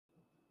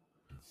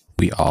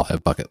We all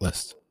have bucket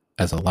lists.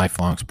 As a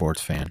lifelong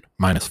sports fan,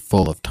 mine is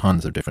full of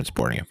tons of different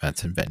sporting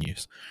events and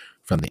venues,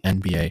 from the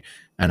NBA,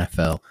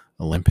 NFL,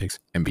 Olympics,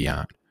 and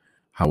beyond.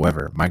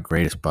 However, my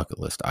greatest bucket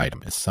list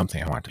item is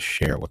something I want to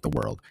share with the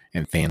world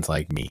and fans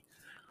like me.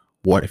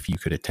 What if you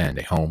could attend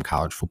a home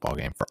college football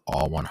game for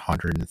all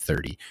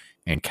 130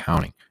 and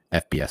counting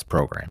FBS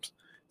programs?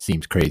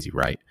 Seems crazy,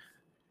 right?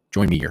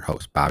 Join me, your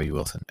host, Bobby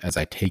Wilson, as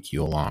I take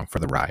you along for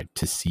the ride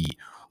to see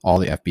all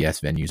the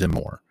FBS venues and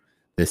more.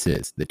 This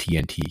is the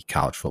TNT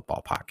College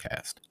Football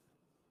Podcast.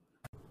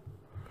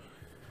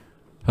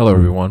 Hello,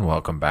 everyone.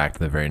 Welcome back to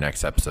the very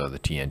next episode of the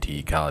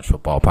TNT College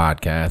Football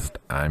Podcast.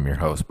 I'm your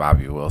host,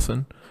 Bobby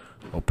Wilson.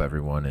 Hope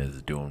everyone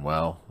is doing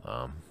well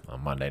on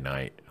Monday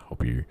night.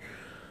 Hope you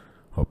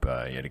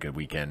had a good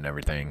weekend and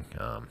everything.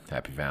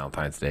 Happy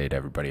Valentine's Day to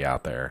everybody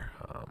out there.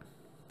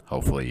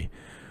 Hopefully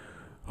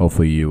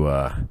you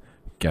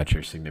got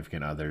your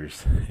significant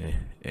others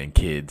and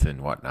kids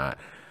and whatnot.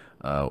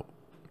 The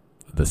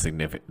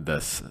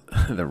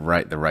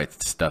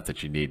right stuff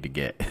that you need to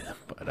get,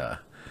 but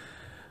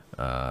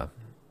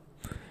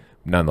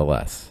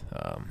nonetheless,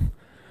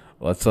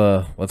 let's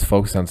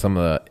focus on some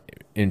of the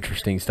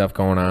interesting stuff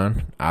going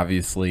on.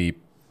 Obviously,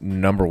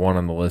 number one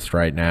on the list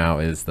right now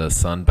is the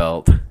Sun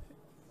Belt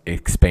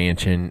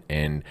expansion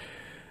and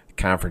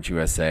Conference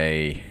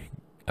USA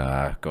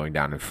going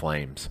down in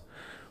flames,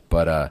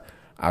 but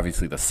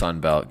obviously the Sun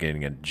Belt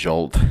getting a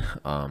jolt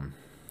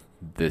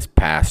this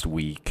past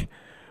week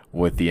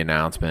with the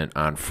announcement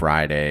on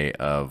Friday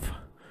of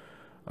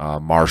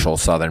Marshall,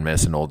 Southern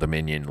Miss, and Old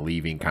Dominion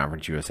leaving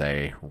Conference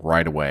USA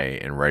right away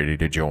and ready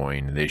to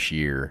join this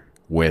year,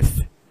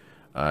 with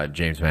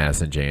James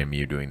Madison,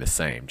 JMU doing the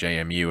same.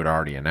 JMU had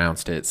already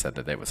announced it, said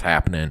that was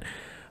happening,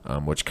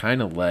 which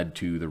kind of led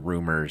to the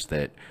rumors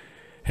that,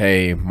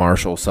 hey,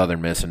 Marshall,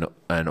 Southern Miss,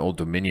 and Old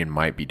Dominion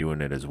might be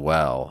doing it as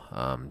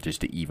well,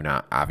 just to even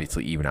out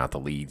the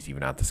leagues,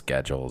 even out the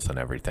schedules and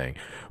everything.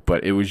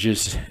 But it was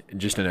just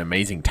an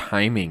amazing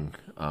timing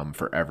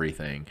for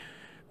everything,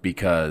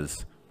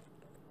 because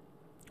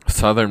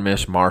Southern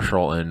Miss,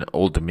 Marshall, and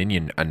Old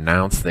Dominion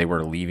announced they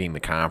were leaving the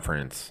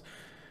conference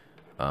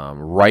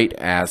right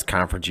as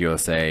Conference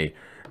USA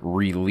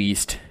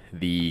released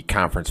the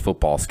conference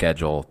football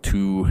schedule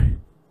to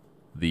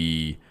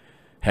the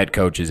head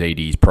coaches,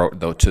 ADs,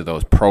 to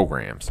those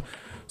programs.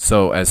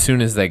 So as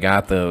soon as they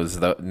got those,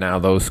 now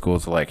those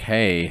schools are like,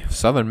 hey,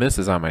 Southern Miss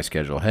is on my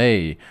schedule.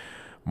 Hey,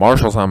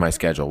 Marshall's on my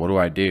schedule. What do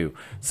I do?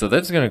 So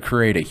that's going to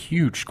create a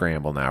huge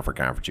scramble now for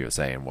Conference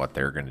USA and what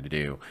they're going to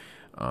do.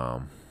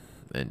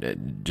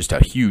 And just a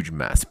huge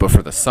mess. But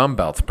for the Sun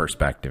Belt's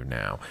perspective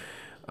now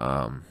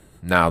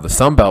the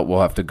Sun Belt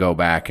will have to go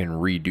back and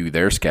redo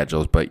their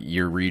schedules, but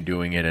you're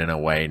redoing it in a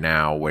way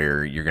now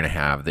where you're going to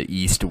have the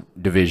East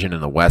Division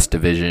and the West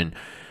Division,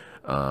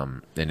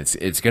 and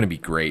it's going to be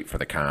great for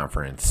the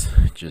conference.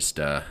 Just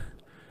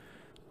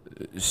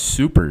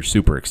super,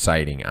 super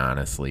exciting,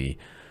 honestly,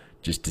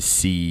 just to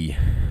see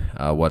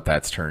what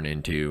that's turned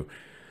into.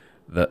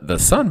 The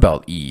Sun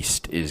Belt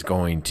East is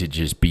going to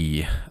just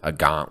be a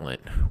gauntlet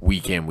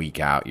week in, week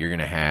out. You're going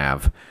to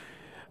have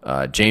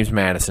James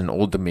Madison,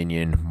 Old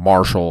Dominion,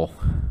 Marshall,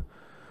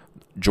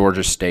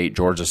 Georgia State,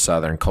 Georgia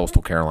Southern,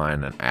 Coastal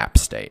Carolina, and App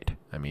State.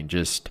 I mean,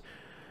 just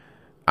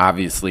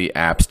obviously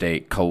App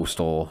State,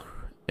 Coastal,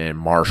 and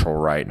Marshall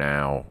right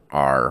now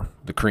are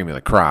the cream of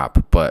the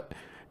crop, but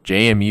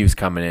JMU's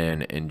coming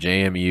in, and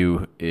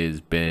JMU has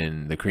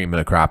been the cream of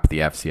the crop at the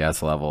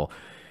FCS level.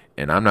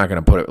 And I'm not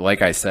going to put it,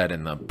 like I said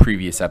in the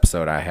previous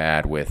episode I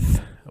had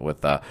with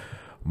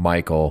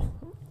Michael,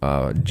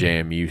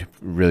 JMU,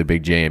 really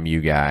big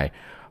JMU guy.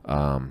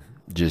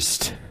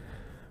 Just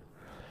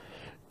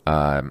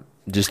an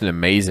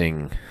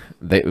amazing.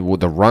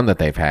 The run that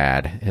they've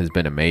had has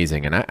been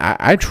amazing, and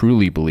I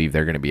truly believe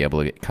they're going to be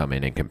able to come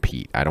in and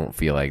compete. I don't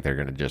feel like they're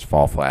going to just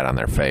fall flat on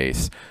their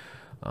face.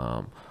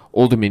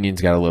 Old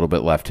Dominion's got a little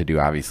bit left to do,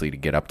 obviously, to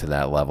get up to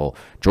that level.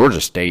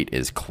 Georgia State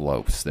is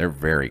close. They're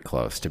very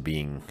close to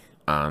being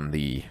on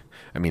the.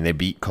 I mean, they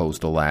beat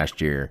Coastal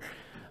last year.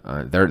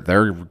 They're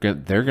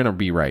going to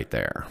be right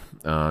there.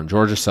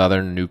 Georgia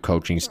Southern, new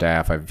coaching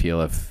staff. I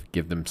feel if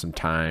give them some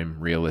time,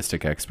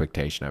 realistic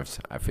expectation,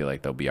 I feel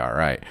like they'll be all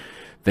right.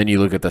 Then you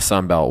look at the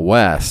Sun Belt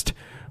West,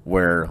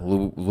 where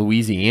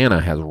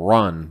Louisiana has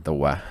run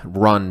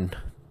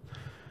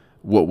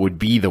what would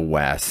be the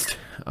West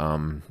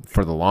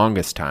for the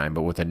longest time,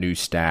 but with a new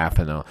staff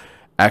and an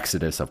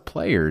exodus of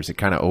players, it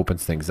kind of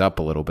opens things up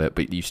a little bit.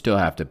 But you still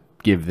have to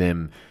give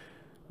them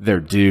their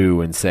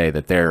due and say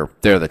that they're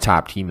the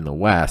top team in the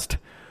West.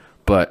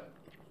 But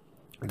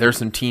there's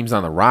some teams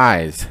on the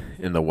rise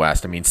in the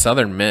West. I mean,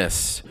 Southern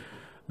Miss,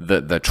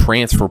 the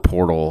transfer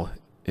portal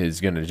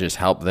is going to just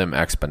help them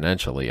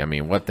exponentially. I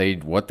mean, what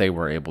they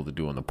were able to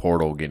do in the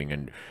portal,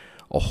 getting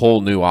a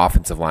whole new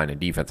offensive line and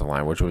defensive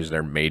line, which was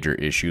their major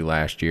issue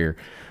last year,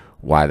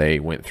 why they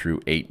went through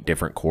 8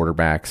 different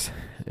quarterbacks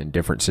in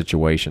different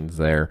situations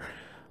there.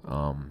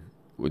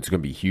 It's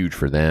going to be huge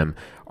for them.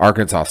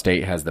 Arkansas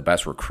State has the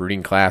best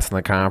recruiting class in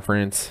the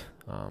conference,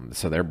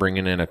 so they're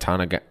bringing in a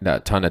ton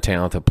of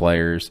talented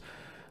players.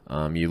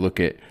 You look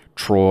at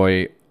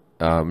Troy,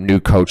 new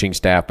coaching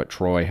staff, but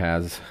Troy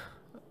has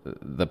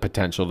the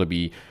potential to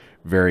be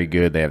very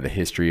good. They have the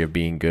history of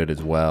being good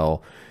as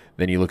well.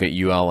 Then you look at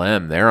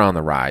ULM; they're on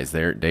the rise.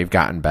 They've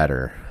gotten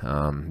better.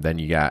 Then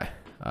you got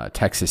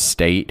Texas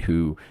State,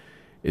 who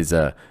is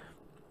a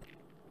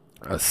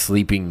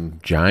sleeping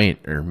giant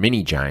or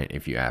mini giant,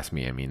 if you ask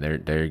me. I mean,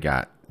 they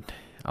got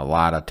a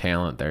lot of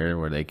talent there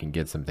where they can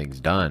get some things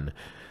done.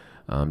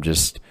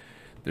 There's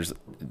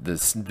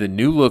the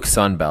new look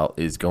Sun Belt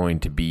is going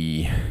to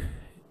be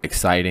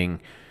exciting.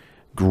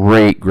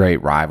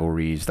 Great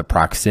rivalries. The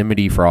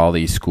proximity for all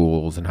these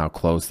schools and how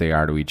close they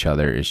are to each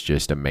other is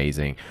just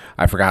amazing.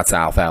 I forgot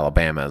South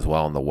Alabama as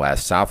well in the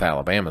West. South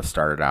Alabama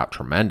started out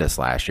tremendous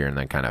last year and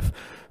then kind of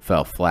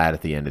fell flat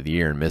at the end of the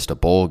year and missed a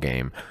bowl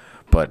game.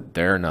 But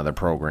they're another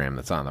program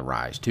that's on the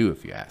rise too,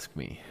 if you ask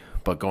me.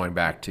 But going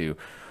back to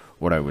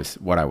what I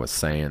was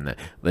saying, that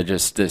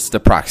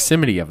the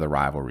proximity of the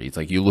rivalries.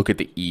 Like you look at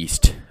the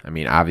East. I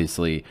mean,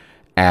 obviously,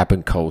 App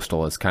and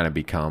Coastal has kind of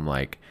become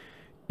like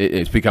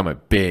it's become a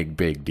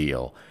big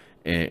deal,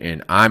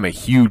 and I'm a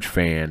huge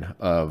fan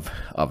of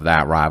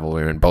that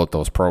rivalry and both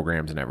those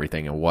programs and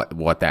everything, and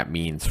what that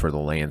means for the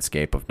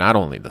landscape of not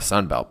only the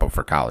Sun Belt but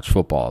for college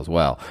football as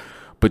well.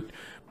 But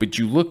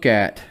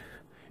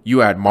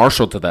you add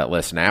Marshall to that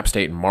list, and App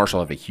State and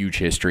Marshall have a huge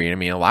history. And I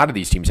mean, a lot of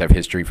these teams have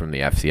history from the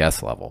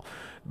FCS level,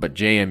 but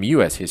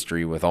JMU has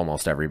history with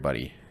almost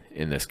everybody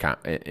in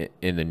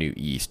the New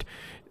East.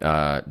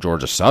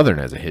 Georgia Southern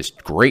has a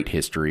great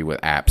history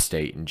with App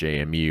State and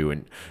JMU,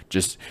 and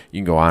just you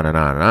can go on and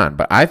on and on.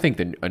 But I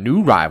think a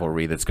new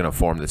rivalry that's going to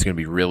form that's going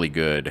to be really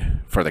good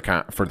for the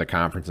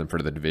conference and for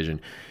the division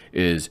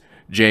is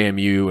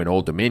JMU and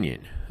Old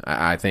Dominion.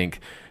 I think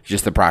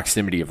just the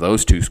proximity of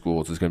those two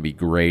schools is going to be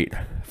great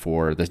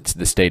for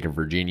the state of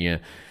Virginia.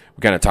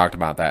 We kind of talked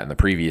about that in the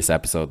previous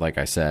episode, like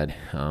I said.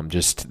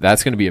 Just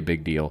that's going to be a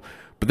big deal.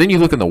 But then you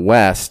look in the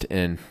West,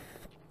 and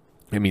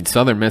I mean,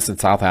 Southern Miss and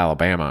South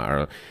Alabama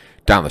are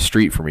down the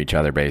street from each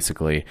other,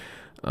 basically.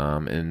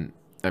 And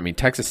I mean,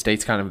 Texas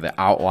State's kind of the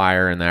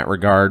outlier in that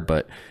regard,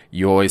 but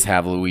you always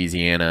have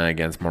Louisiana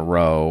against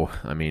Monroe.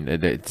 I mean,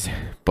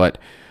 but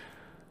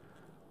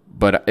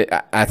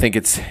I think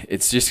it's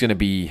just going to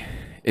be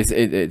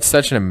it's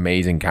such an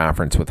amazing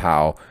conference with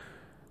how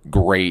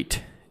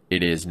great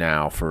it is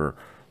now for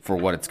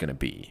what it's going to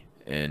be,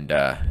 and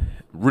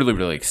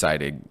really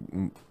excited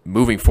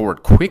moving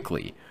forward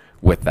quickly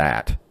with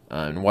that.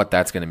 And what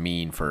that's going to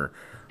mean for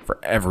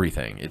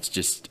everything. It's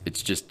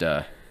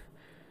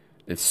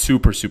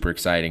super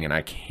exciting, and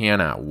I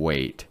cannot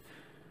wait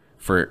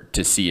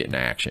to see it in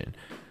action.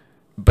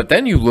 But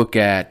then you look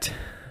at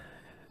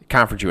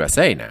Conference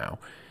USA now.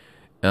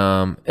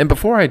 And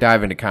before I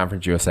dive into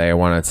Conference USA, I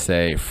want to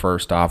say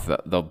first off,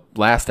 the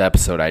last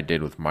episode I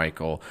did with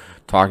Michael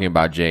talking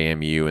about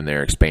JMU and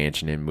their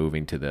expansion and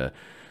moving to the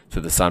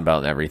Sun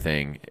Belt and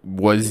everything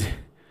was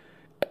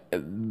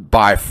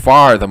by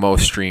far the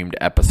most streamed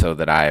episode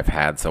that I have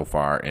had so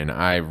far, and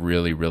I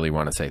really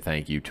want to say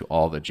thank you to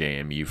all the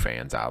JMU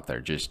fans out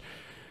there. Just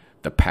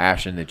the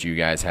passion that you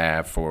guys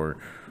have for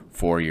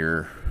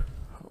your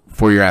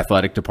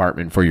athletic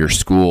department, for your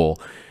school,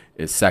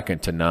 is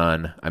second to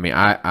none. I mean,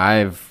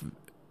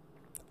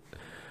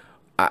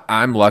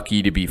 I'm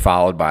lucky to be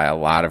followed by a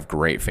lot of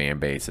great fan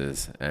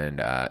bases, and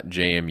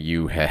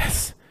JMU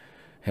has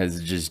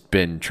just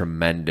been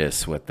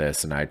tremendous with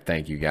this, and I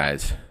thank you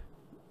guys.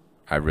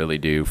 I really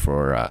do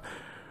for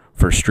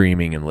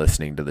streaming and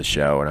listening to the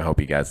show, and I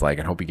hope you guys like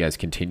it. I hope you guys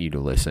continue to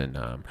listen.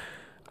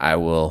 I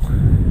will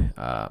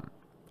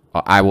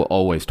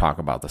always talk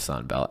about the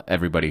Sun Belt.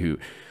 Everybody who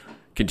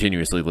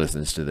continuously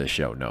listens to this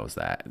show knows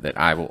that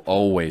I will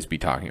always be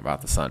talking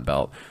about the Sun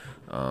Belt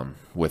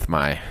with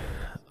my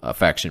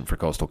affection for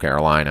Coastal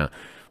Carolina,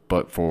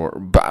 but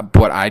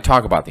I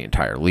talk about the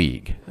entire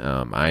league.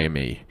 I am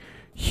a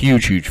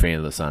huge fan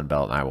of the Sun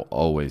Belt, and I will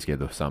always give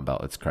the Sun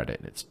Belt its credit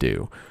and its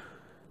due.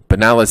 But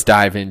now let's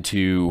dive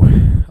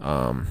into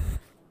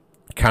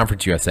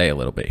Conference USA a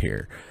little bit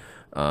here.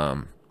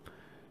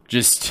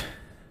 Just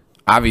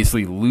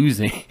obviously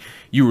losing,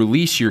 you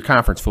release your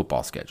conference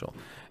football schedule,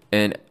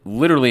 and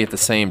literally at the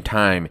same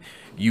time,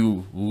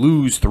 you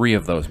lose three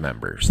of those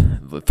members.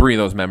 The three of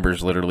those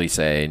members literally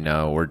say,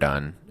 no, we're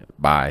done.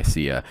 Bye,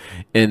 see ya.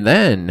 And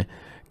then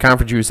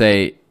Conference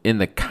USA in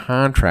the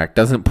contract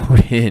doesn't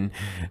put in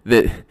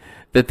that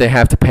they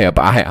have to pay a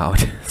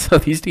buyout. So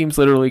these teams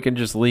literally can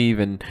just leave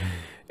and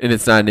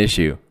it's not an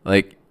issue.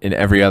 Like in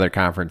every other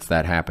conference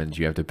that happens,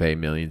 you have to pay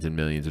millions and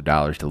millions of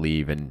dollars to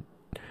leave, and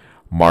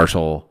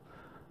Marshall,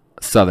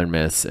 Southern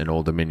Miss, and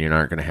Old Dominion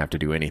aren't going to have to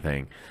do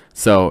anything.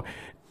 So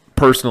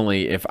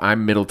personally, if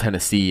I'm Middle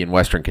Tennessee and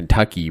Western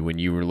Kentucky, when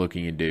you were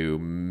looking into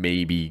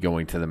maybe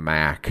going to the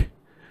MAC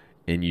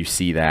and you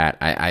see that,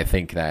 I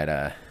think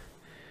that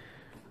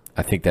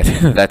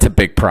that's a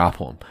big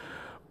problem.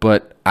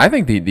 But I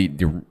think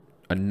the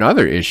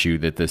another issue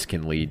that this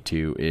can lead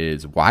to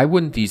is, why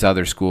wouldn't these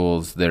other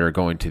schools that are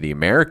going to the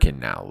American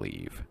now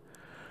leave?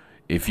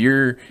 If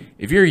you're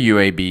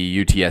UAB,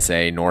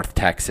 UTSA, North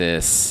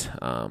Texas,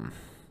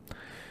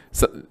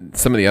 so,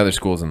 some of the other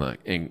schools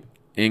in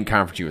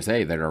Conference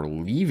USA that are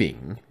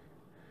leaving.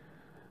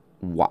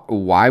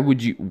 Why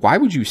would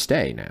you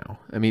stay now?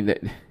 I mean,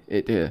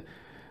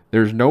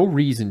 there's no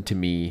reason to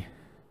me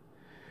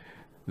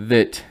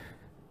that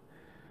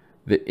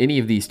any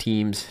of these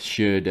teams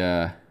should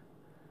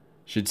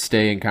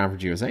stay in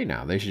Conference USA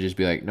now. They should just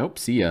be like, nope,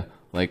 see ya.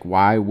 Like,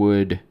 why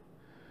would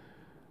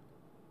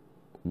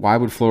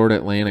Florida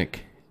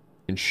Atlantic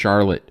and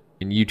Charlotte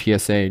and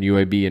UTSA and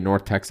UAB and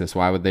North Texas,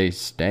 why would they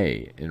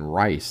stay in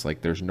Rice?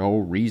 Like, there's no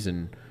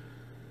reason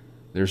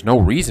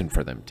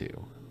for them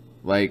to.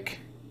 Like,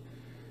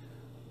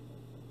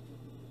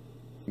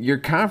 your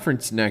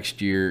conference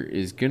next year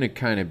is going to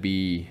kind of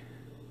be,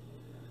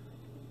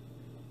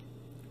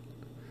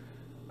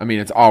 I mean,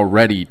 it's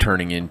already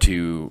turning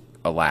into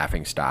a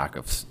laughing stock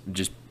of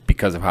just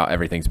because of how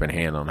everything's been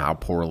handled and how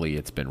poorly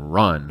it's been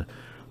run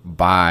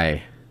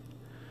by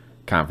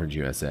Conference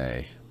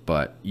USA.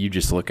 But you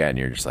just look at it and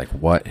you're just like,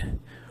 what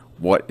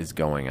is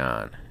going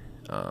on?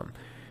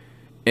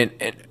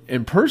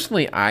 And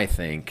personally, I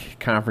think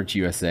Conference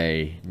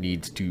USA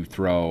needs to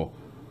throw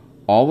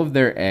all of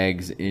their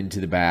eggs into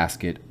the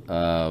basket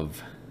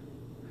of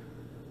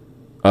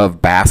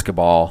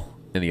basketball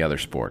and the other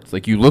sports.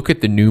 Like, you look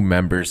at the new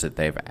members that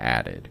they've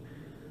added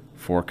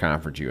for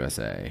Conference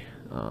USA.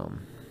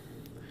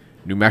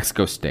 New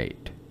Mexico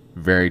State,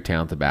 very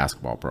talented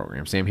basketball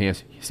program. Sam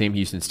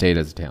Houston State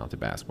has a talented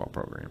basketball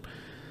program.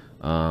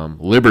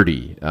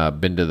 Liberty,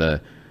 been to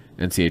the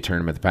NCAA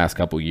tournament the past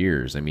couple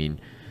years. I mean,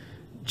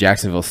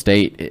 Jacksonville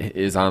State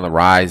is on the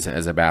rise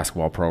as a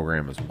basketball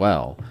program as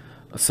well.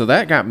 So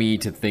that got me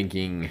to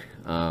thinking,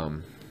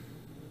 kind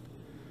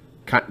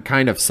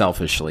of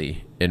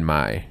selfishly in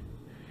my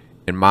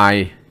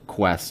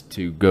quest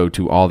to go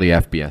to all the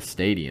FBS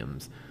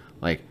stadiums,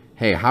 like,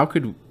 hey, how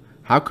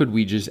could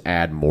we just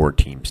add more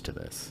teams to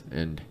this?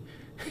 And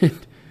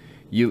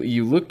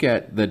you look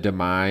at the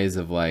demise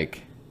of,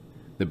 like,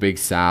 the Big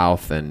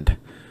South and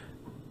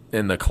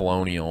the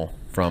Colonial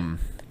from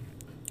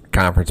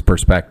conference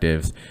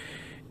perspectives,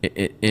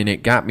 and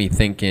it got me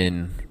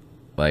thinking,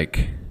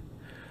 like,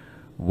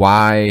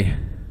 why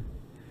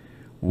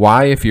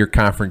if you're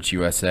Conference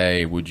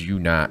USA would you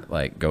not,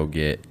 like, go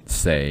get,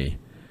 say,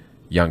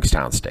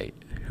 Youngstown State,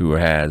 who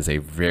has a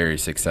very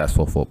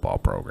successful football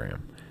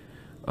program?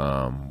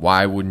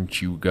 Why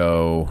wouldn't you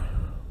go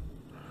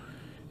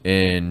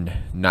and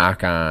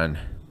knock on,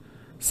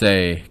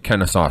 say,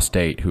 Kennesaw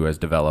State, who has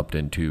developed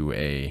into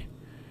a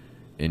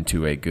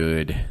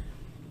good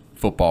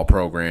football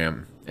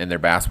program and their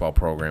basketball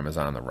program is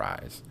on the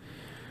rise?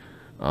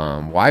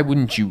 Why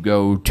wouldn't you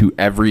go to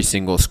every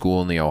single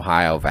school in the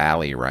Ohio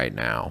Valley right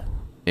now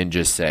and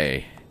just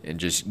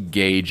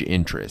gauge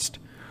interest?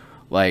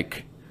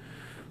 Like,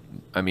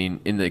 I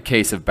mean, in the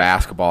case of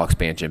basketball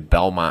expansion,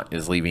 Belmont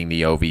is leaving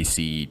the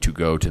OVC to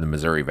go to the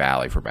Missouri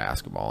Valley for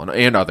basketball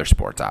and other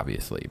sports,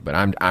 obviously. But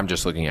I'm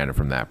just looking at it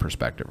from that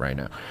perspective right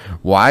now.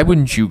 Why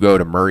wouldn't you go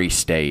to Murray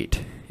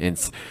State?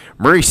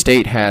 Murray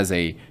State has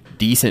a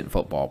decent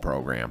football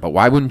program, but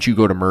why wouldn't you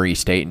go to Murray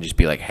State and just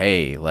be like,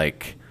 hey,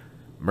 like,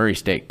 Murray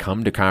State,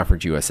 come to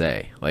Conference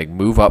USA, like,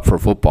 move up for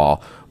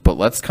football, but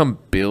let's come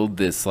build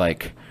this,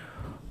 like,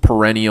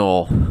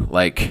 perennial,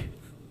 like,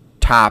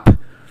 top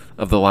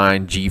of the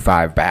line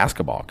G5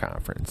 basketball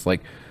conference.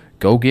 Like,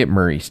 go get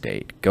Murray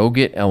State, go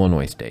get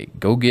Illinois State,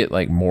 go get,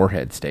 like,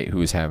 Morehead State,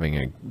 who is having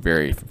a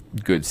very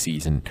good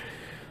season.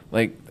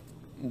 Like,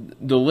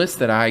 the list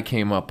that I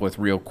came up with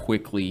real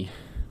quickly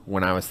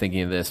when I was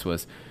thinking of this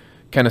was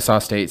Kennesaw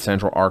State,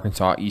 Central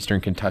Arkansas,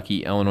 Eastern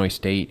Kentucky, Illinois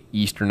State,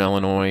 Eastern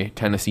Illinois,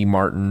 Tennessee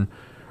Martin,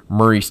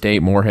 Murray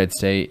State, Morehead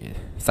State,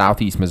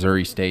 Southeast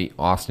Missouri State,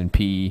 Austin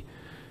Peay,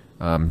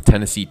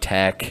 Tennessee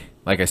Tech.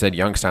 Like I said,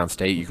 Youngstown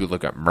State. You could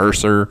look at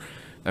Mercer.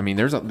 I mean,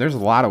 there's a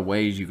lot of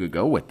ways you could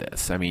go with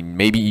this. I mean,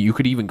 maybe you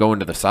could even go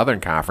into the Southern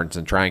Conference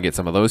and try and get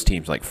some of those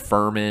teams like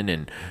Furman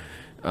and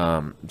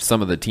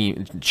some of the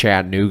team,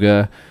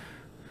 Chattanooga,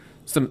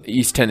 some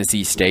East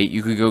Tennessee State.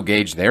 You could go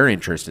gauge their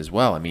interest as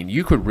well. I mean,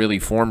 you could really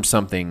form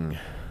something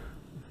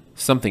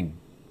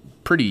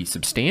pretty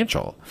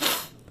substantial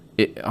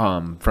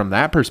from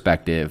that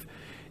perspective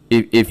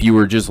if you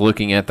were just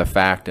looking at the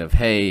fact of,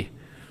 hey,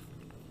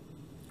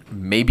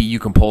 maybe you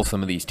can pull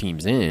some of these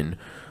teams in.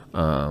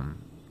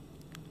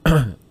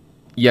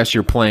 Yes,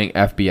 you're playing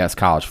FBS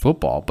college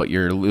football, but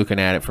you're looking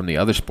at it from the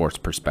other sports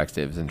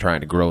perspectives and trying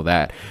to grow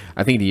that.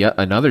 I think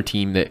another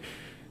team that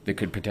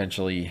could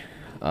potentially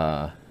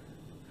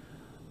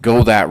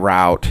go that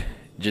route,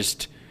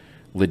 just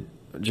like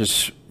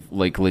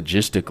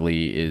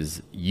logistically,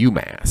 is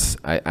UMass.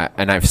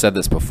 And I've said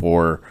this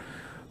before,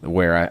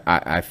 where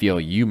I feel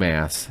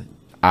UMass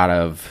out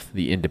of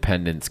the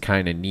independents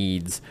kind of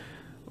needs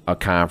a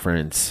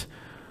conference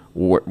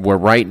where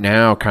right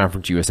now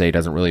Conference USA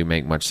doesn't really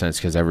make much sense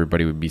because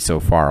everybody would be so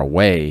far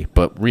away.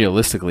 But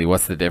realistically,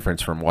 what's the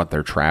difference from what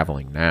they're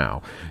traveling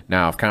now?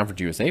 Now, if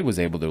Conference USA was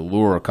able to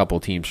lure a couple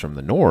teams from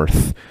the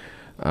north,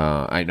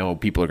 I know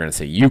people are going to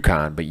say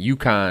UConn, but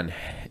UConn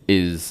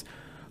is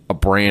a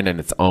brand in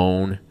its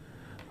own.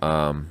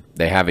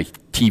 They have a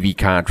TV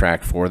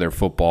contract for their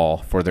football,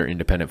 for their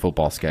independent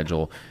football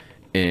schedule.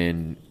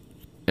 And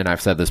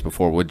I've said this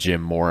before, with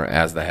Jim Moore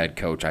as the head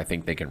coach, I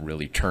think they can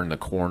really turn the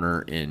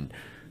corner and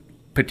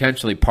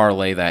potentially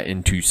parlay that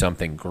into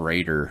something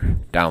greater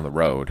down the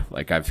road.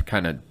 Like I've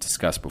kind of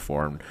discussed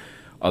before in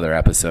other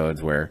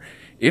episodes, where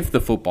if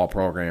the football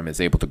program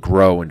is able to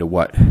grow into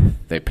what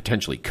they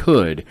potentially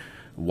could,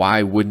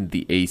 why wouldn't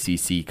the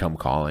ACC come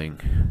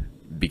calling?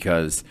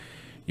 Because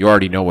you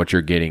already know what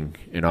you're getting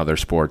in other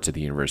sports at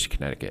the University of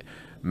Connecticut.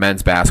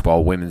 Men's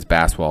basketball, women's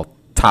basketball,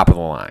 top of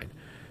the line.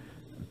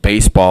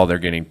 Baseball, they're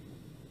getting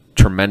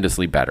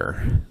tremendously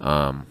better.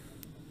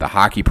 The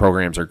hockey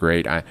programs are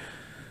great.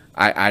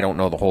 I don't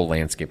know the whole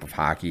landscape of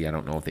hockey. I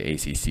don't know if the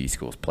ACC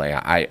schools play.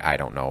 I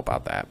don't know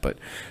about that. But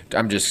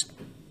I'm just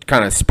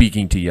kind of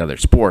speaking to the other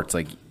sports.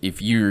 Like,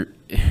 if you're,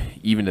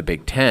 even the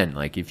Big Ten,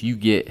 like, if you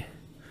get,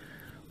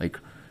 like,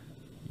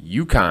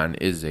 UConn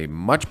is a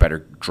much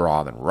better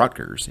draw than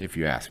Rutgers, if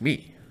you ask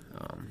me.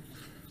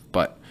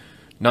 But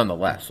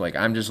nonetheless, like,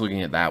 I'm just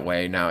looking at it that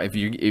way. Now,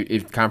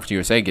 if Conference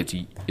USA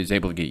is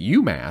able to get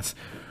UMass,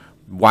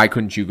 why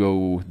couldn't you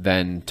go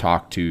then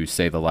talk to,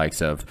 say, the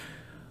likes of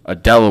a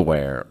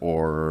Delaware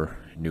or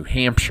New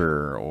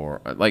Hampshire,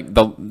 or like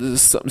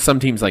some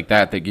teams like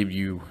that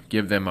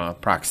give them a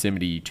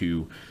proximity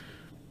to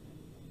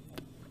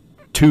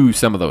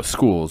some of those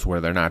schools,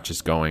 where they're not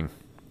just going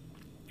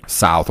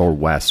south or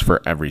west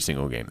for every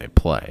single game they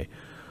play.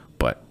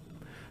 But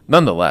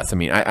nonetheless, I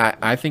mean,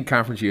 I think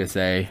Conference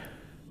USA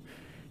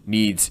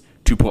needs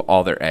to put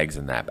all their eggs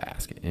in that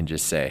basket and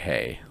just say,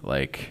 hey,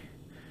 like,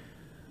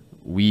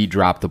 we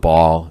dropped the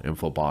ball in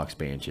football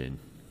expansion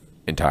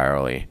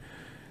entirely.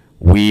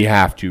 We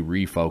have to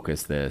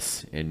refocus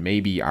this, and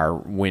maybe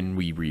when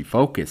we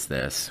refocus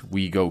this,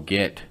 we go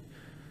get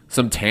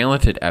some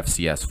talented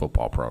FCS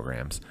football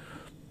programs.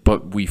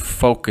 But we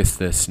focus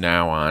this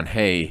now on,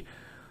 hey,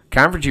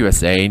 Conference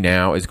USA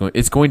now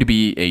it's going to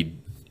be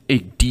a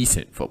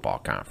decent football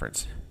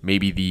conference.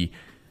 Maybe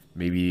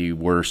the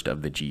worst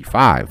of the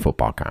G5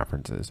 football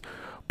conferences.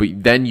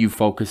 But then you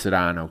focus it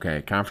on,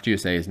 okay, Conference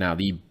USA is now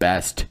the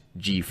best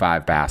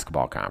G5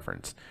 basketball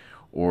conference,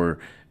 or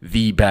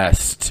the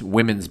best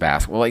women's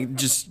basketball. Like,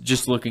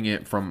 just looking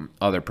at it from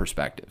other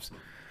perspectives.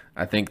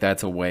 I think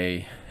that's a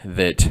way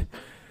that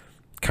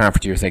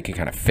Conference USA can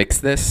kind of fix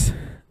this,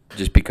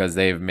 just because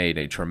they've made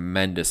a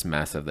tremendous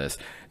mess of this,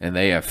 and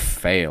they have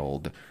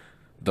failed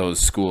those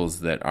schools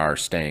that are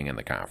staying in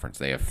the conference.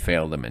 They have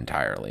failed them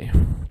entirely.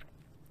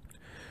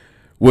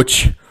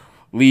 Which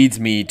leads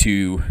me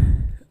to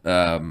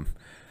a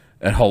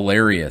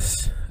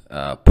hilarious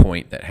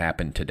point that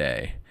happened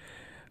today.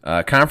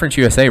 Conference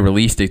USA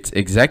released its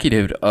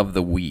Executive of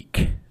the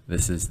Week.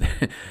 This is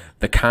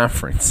the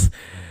conference,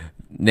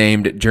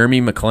 named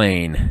Jeremy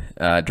McClain,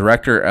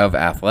 Director of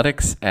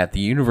Athletics at the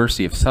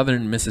University of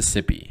Southern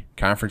Mississippi,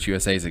 Conference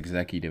USA's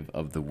Executive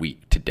of the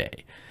Week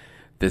today.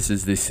 This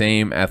is the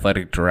same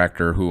athletic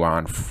director who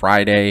on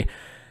Friday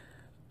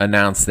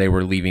announced they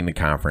were leaving the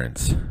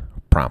conference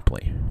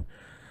promptly.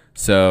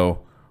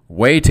 So,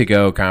 way to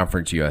go,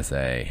 Conference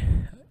USA.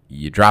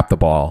 You dropped the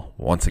ball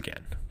once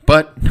again.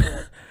 But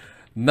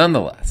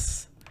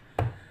nonetheless,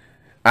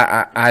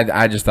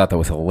 I just thought that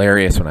was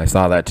hilarious when I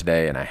saw that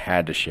today, and I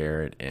had to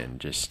share it, and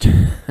just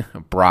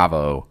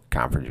bravo,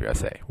 Conference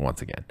USA,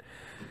 once again.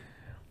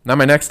 Now,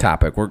 my next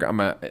topic,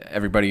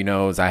 everybody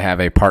knows I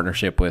have a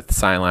partnership with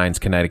Sidelines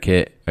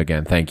Connecticut.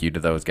 Again, thank you to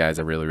those guys.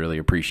 I really, really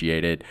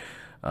appreciate it.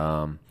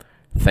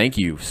 Thank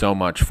you so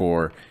much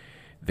for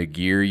the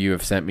gear you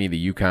have sent me,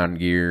 the UConn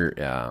gear.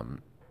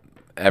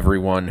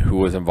 Everyone who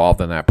was involved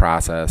in that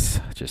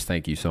process, just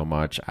thank you so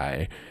much.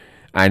 I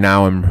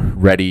now am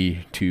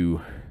ready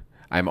to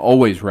 – I'm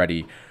always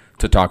ready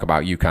to talk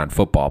about UConn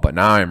football, but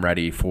now I'm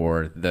ready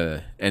for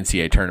the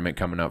NCAA tournament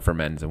coming up for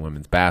men's and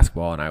women's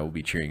basketball, and I will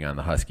be cheering on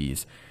the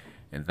Huskies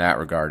in that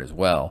regard as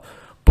well.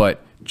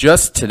 But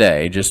just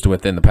today, just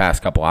within the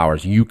past couple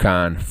hours,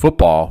 UConn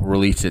football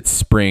released its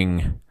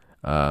spring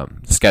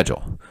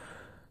schedule.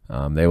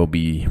 They will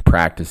be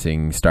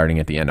practicing starting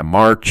at the end of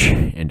March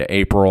into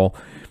April,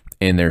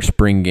 and their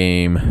spring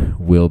game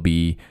will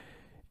be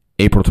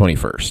April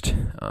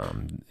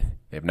 21st.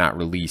 They have not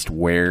released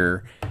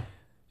where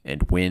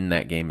and when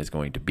that game is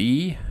going to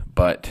be,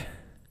 but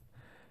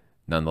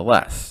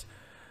nonetheless.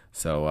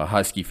 So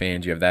Husky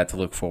fans, you have that to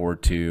look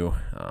forward to.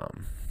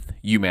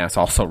 UMass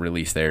also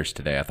released theirs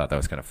today. I thought that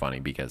was kind of funny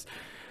because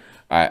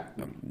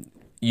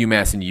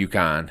UMass and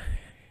UConn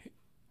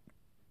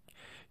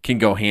can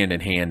go hand in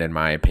hand, in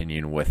my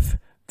opinion, with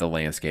the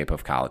landscape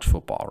of college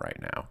football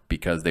right now,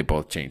 because they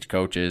both change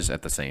coaches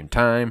at the same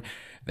time.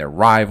 They're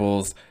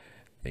rivals.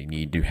 They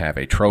need to have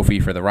a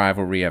trophy for the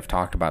rivalry. I've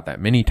talked about that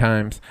many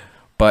times.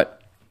 But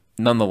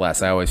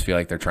nonetheless, I always feel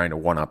like they're trying to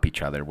one-up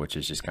each other, which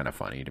is just kind of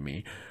funny to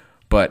me.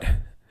 But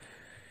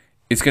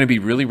it's going to be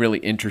really, really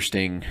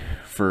interesting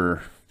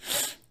for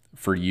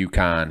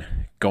UConn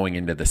going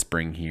into the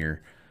spring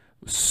here.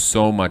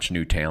 So much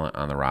new talent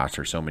on the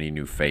roster, so many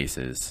new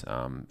faces.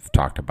 I've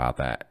talked about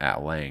that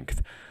at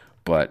length.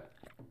 But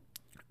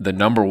the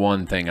number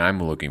one thing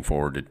I'm looking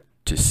forward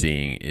to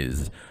seeing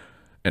is,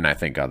 and I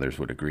think others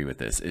would agree with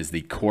this, is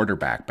the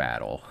quarterback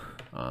battle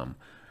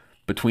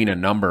between a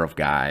number of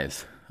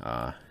guys,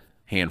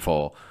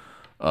 handful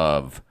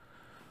of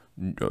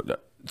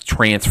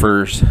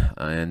transfers,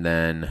 and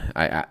then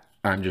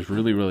I'm just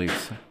really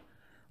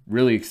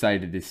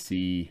excited to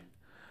see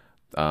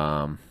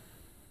the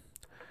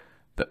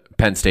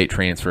Penn State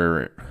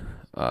transfer,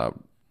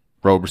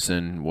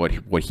 Roberson,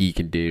 what he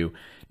can do,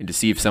 and to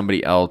see if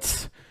somebody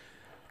else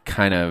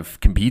kind of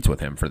competes with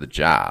him for the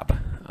job.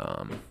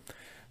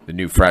 The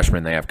new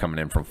freshman they have coming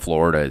in from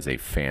Florida is a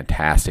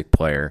fantastic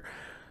player.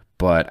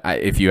 But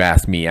if you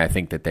ask me, I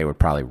think that they would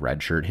probably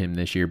redshirt him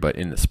this year. But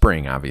in the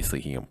spring, obviously,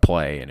 he can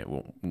play,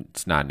 and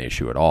it's not an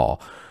issue at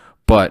all.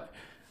 But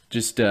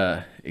just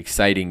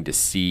exciting to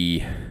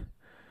see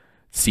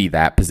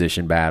that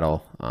position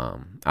battle.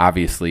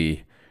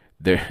 Obviously,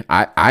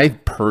 I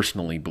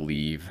personally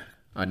believe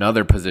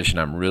another position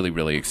I'm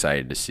really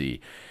excited to see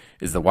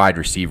is the wide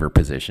receiver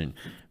position,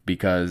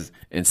 because,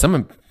 and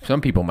some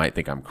people might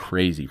think I'm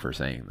crazy for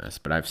saying this,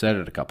 but I've said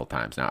it a couple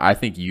times now. I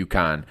think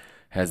UConn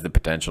has the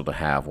potential to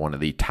have one of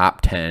the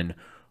top 10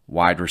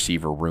 wide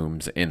receiver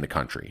rooms in the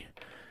country.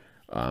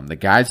 The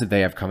guys that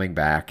they have coming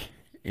back,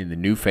 in the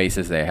new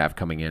faces they have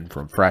coming in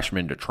from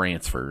freshmen to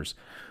transfers,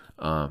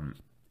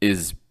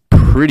 is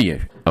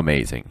pretty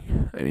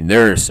amazing. I mean,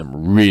 there are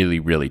some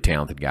really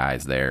talented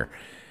guys there,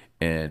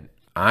 and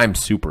I'm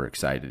super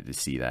excited to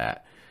see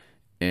that.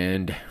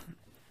 And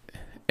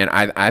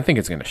I think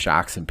it's going to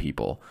shock some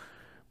people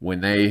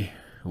when they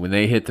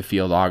hit the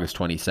field August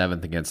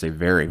 27th against a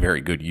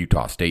very good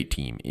Utah State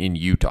team in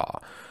Utah,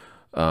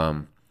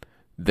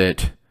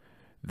 that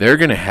they're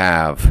going to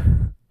have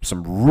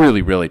some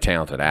really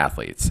talented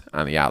athletes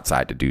on the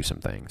outside to do some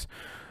things.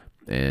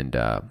 And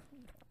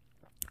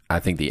I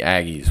think the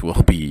Aggies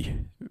will be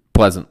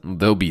pleasant.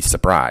 They'll be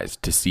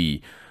surprised to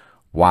see,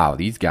 wow,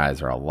 these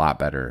guys are a lot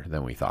better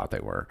than we thought they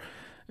were.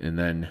 And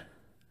then,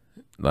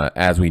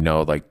 as we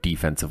know, like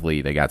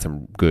defensively, they got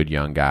some good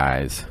young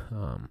guys.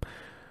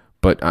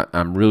 But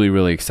I'm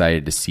really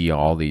excited to see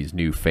all these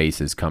new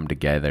faces come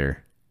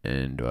together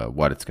and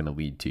what it's going to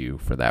lead to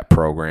for that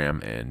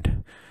program.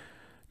 And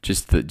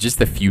just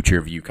the future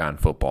of UConn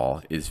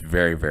football is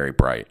very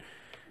bright,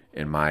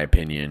 in my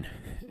opinion.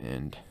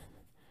 And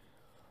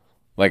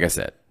like I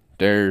said,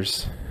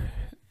 there's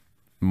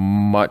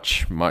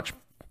much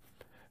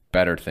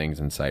better things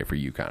in sight for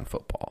UConn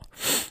football.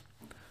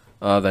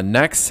 The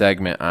next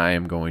segment I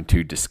am going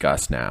to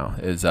discuss now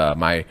is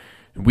my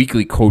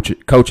weekly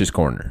coaches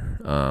corner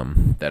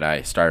that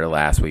I started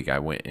last week. I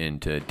went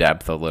into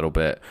depth a little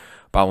bit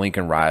about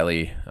Lincoln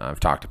Riley. I've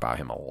talked about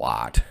him a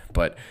lot,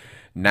 but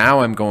now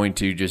I'm going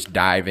to just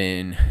dive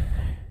in.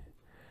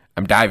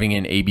 I'm diving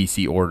in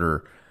ABC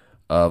order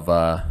of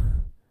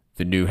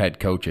the new head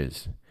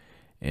coaches.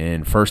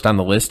 And first on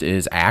the list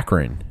is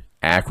Akron.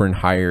 Akron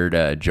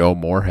hired Joe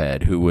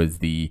Moorhead, who was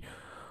the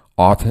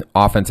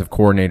offensive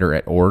coordinator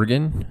at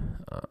Oregon.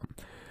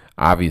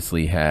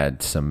 Obviously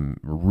had some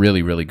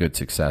really good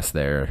success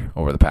there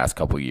over the past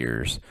couple of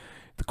years,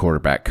 the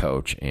quarterback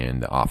coach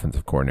and the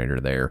offensive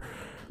coordinator there.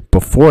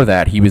 Before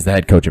that, he was the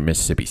head coach at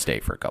Mississippi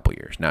State for a couple of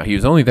years. Now, he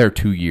was only there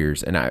 2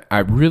 years, and I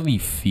really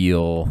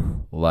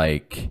feel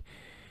like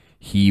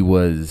he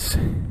was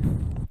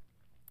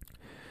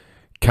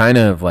kind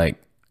of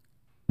like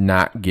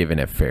not given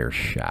a fair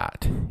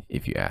shot,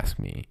 if you ask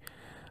me.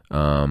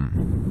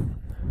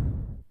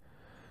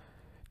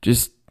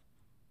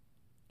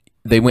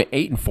 They went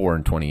 8-4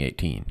 in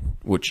 2018,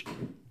 which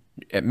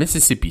at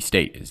Mississippi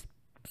State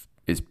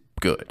is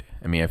good.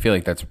 I mean, I feel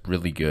like that's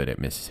really good at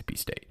Mississippi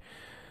State.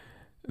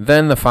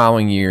 Then the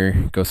following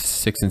year goes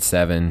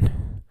 6-7,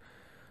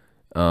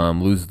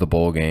 loses the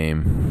bowl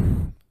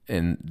game,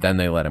 and then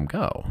they let him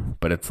go.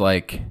 But it's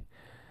like,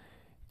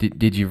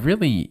 did you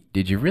really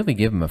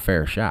give him a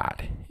fair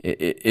shot?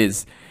 It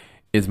is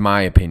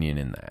my opinion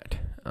in that.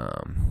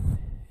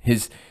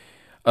 His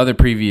other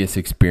previous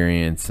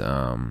experience,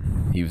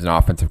 he was an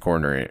offensive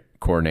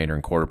coordinator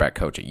and quarterback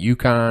coach at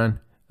UConn.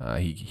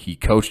 He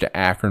coached at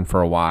Akron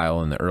for a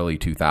while in the early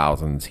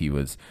 2000s. He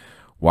was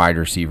wide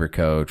receiver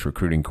coach,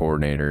 recruiting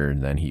coordinator,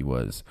 and then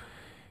he's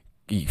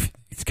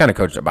kind of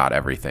coached about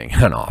everything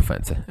on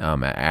offense at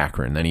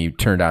Akron. Then he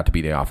turned out to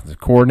be the offensive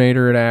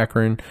coordinator at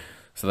Akron,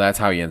 so that's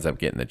how he ends up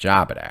getting the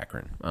job at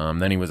Akron.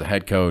 Then he was a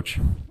head coach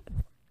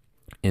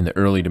in the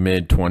early to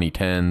mid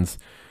 2010s.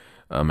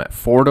 At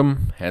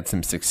Fordham, had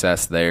some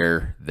success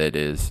there that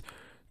is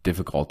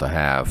difficult to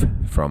have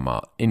from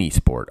any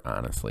sport,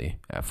 honestly,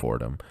 at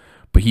Fordham.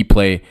 But he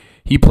played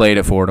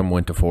at Fordham,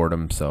 went to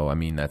Fordham, so I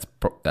mean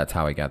that's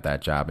how he got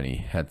that job, and he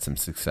had some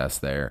success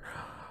there.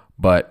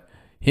 But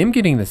him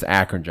getting this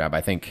Akron job, I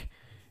think,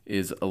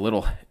 is a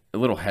little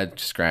head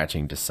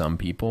scratching to some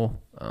people.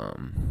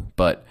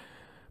 But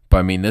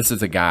I mean, this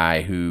is a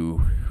guy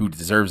who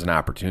deserves an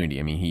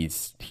opportunity. I mean,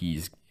 he's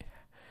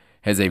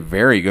has a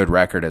very good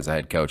record as a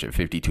head coach at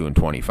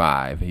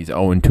 52-25. He's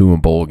 0-2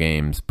 in bowl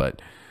games, but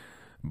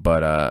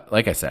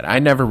like I said, I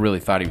never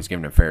really thought he was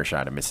given a fair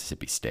shot at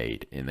Mississippi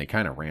State, and they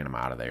kind of ran him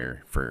out of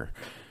there for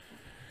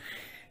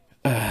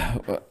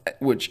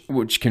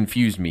which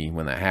confused me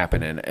when that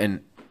happened.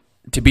 And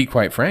to be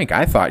quite frank,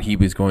 I thought he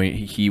was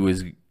going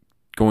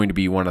to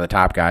be one of the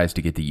top guys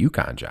to get the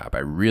UConn job. I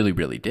really,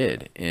 really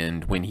did.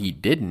 And when he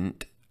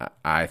didn't,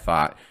 I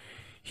thought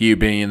he would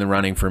be in the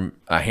running for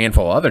a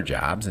handful of other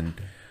jobs, and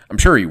I'm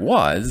sure he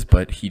was,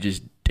 but he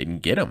just didn't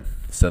get them.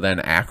 So then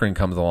Akron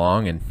comes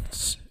along and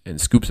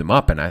scoops him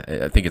up, and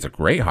I think it's a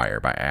great hire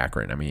by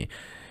Akron. I mean,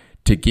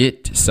 to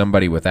get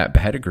somebody with that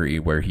pedigree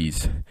where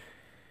he's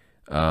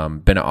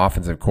been an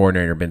offensive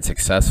coordinator, been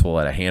successful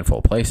at a handful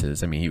of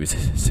places. I mean, he was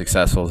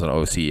successful as an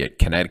OC at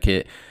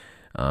Connecticut,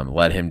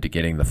 led him to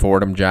getting the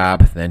Fordham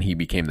job. Then he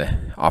became the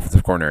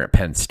offensive coordinator at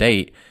Penn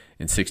State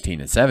in 16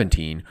 and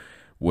 17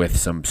 with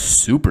some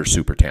super,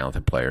 super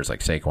talented players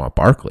like Saquon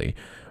Barkley.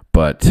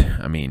 But,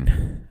 I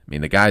mean,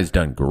 the guy's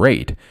done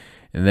great.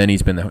 And then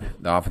he's been the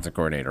offensive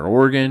coordinator at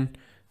Oregon.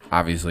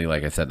 Obviously,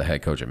 like I said, the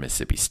head coach at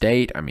Mississippi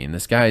State. I mean,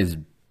 this guy's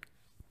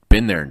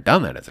been there and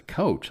done that as a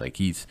coach. Like,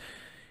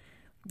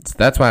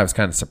 that's why I was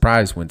kind of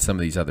surprised when some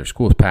of these other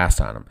schools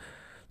passed on him.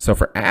 So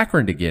for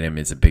Akron to get him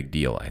is a big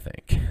deal, I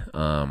think.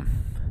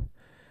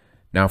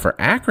 Now, for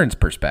Akron's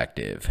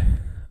perspective,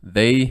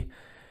 they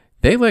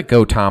let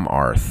go Tom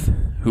Arth,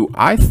 who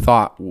I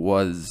thought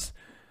was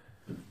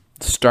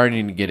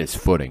starting to get his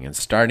footing and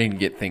starting to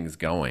get things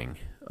going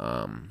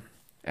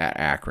at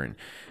Akron.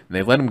 And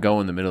they let him go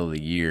in the middle of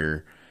the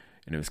year,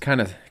 and it was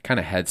kind of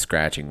head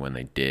scratching when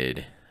they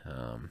did.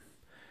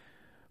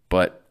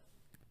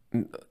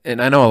 And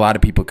I know a lot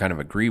of people kind of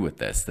agree with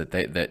this,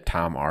 that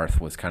Tom Arth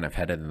was kind of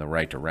headed in the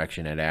right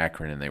direction at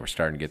Akron, and they were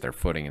starting to get their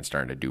footing and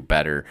starting to do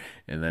better.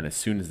 And then as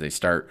soon as they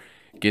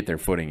get their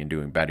footing and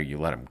doing better, you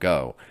let them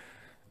go,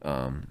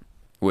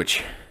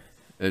 which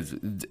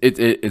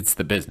it's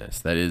the business.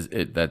 That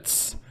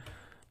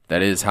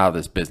is how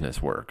this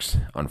business works.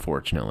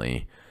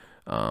 Unfortunately,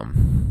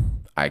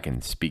 I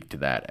can speak to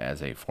that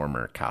as a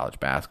former college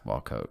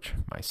basketball coach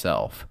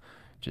myself.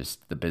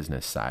 Just the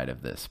business side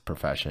of this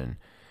profession.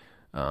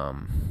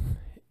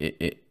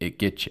 It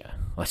gets you.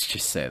 Let's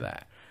just say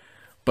that.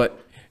 But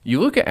you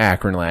look at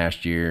Akron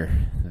last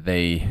year.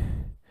 They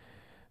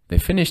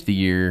finished the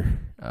year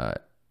 2-10,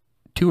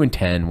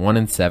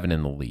 1-7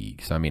 in the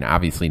league. So I mean,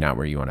 obviously not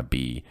where you want to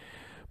be.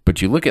 But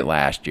you look at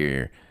last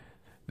year,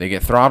 they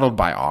get throttled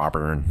by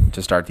Auburn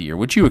to start the year,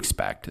 which you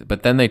expect.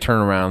 But then they turn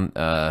around.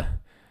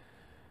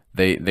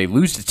 They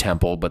lose to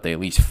Temple, but they at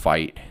least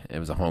fight. It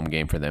was a home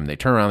game for them. They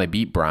turn around, they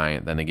beat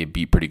Bryant, then they get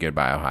beat pretty good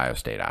by Ohio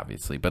State,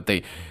 obviously. But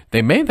they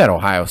made that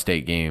Ohio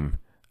State game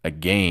a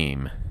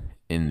game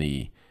in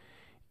the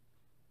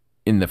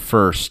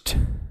first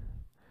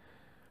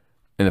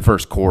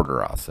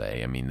quarter, I'll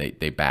say. I mean,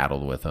 they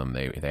battled with them.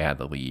 They had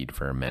the lead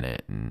for a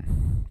minute,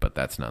 but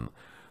that's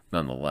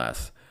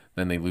nonetheless.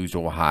 Then they lose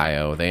to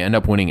Ohio. They end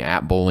up winning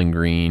at Bowling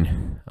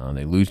Green.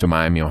 They lose to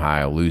Miami,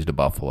 Ohio, lose to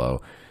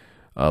Buffalo.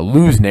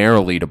 Lose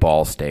narrowly to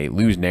Ball State,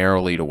 lose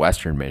narrowly to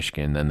Western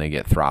Michigan, then they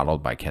get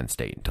throttled by Kent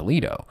State and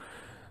Toledo.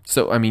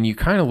 So, I mean, you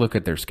kind of look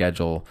at their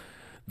schedule.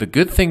 The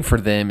good thing for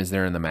them is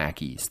they're in the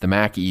MAC East. The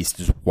MAC East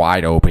is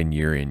wide open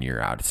year in, year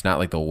out. It's not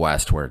like the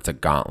West where it's a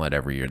gauntlet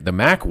every year. The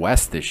MAC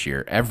West this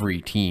year,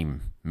 every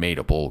team made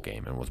a bowl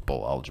game and was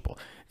bowl eligible.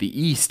 The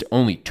East,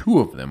 only 2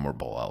 of them were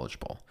bowl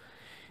eligible.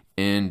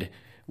 And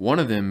one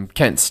of them,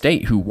 Kent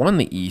State, who won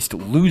the East,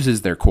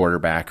 loses their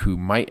quarterback who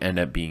might end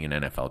up being an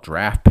NFL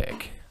draft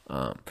pick.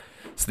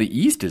 So the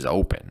East is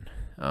open.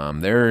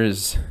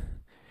 It's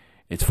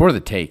for the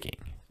taking.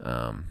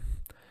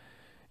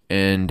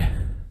 And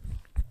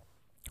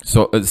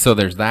so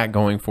there's that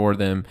going for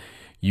them.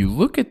 You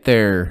look at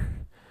their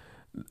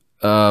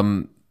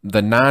the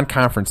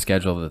non-conference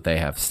schedule that they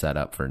have set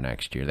up for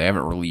next year. They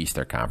haven't released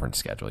their conference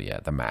schedule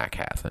yet. The MAC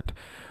hasn't.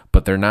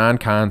 But their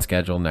non-con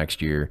schedule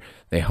next year,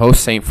 they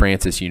host St.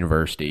 Francis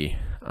University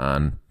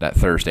on that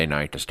Thursday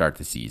night to start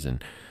the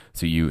season.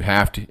 So they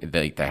have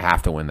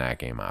to win that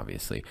game,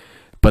 obviously.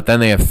 But then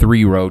they have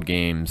 3 road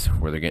games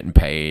where they're getting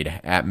paid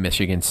at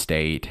Michigan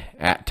State,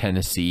 at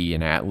Tennessee,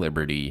 and at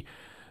Liberty.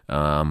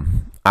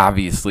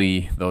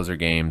 Obviously, those are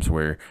games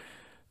where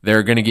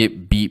they're going to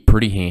get beat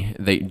pretty.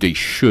 They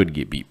should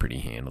get beat pretty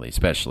handily,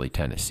 especially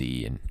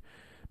Tennessee and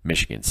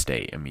Michigan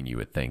State. I mean, you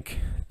would think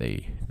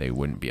they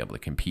wouldn't be able to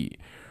compete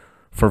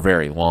for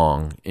very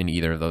long in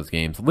either of those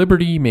games.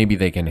 Liberty, maybe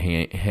they can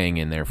hang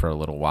in there for a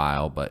little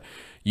while, but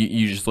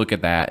you just look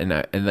at that,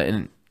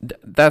 and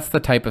that's the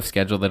type of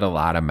schedule that a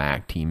lot of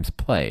MAC teams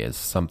play, is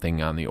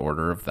something on the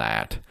order of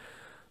that,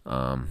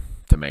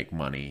 to make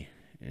money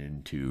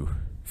and to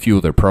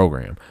fuel their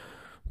program.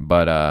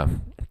 But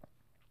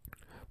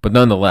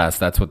nonetheless,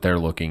 that's what they're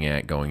looking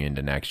at going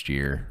into next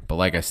year. But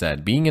like I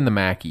said, being in the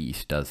MAC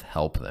East does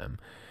help them.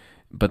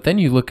 But then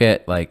you look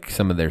at like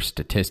some of their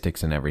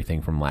statistics and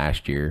everything from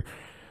last year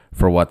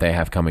for what they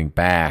have coming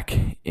back,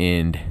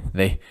 and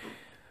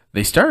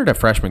they started a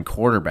freshman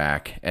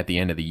quarterback at the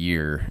end of the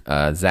year,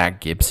 Zach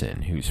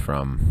Gibson, who's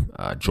from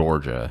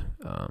Georgia.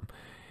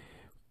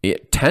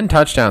 10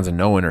 touchdowns and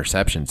no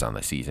interceptions on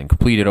the season.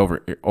 Completed over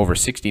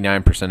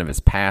 69% of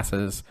his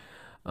passes.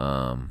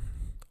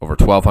 over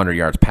 1,200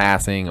 yards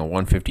passing, a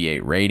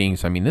 158 rating.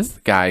 So, I mean, this is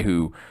a guy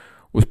who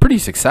was pretty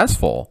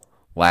successful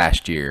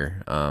last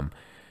year.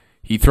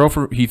 He threw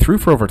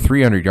for over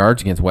 300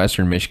 yards against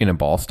Western Michigan and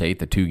Ball State,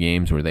 the two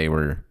games where they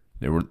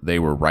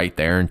were right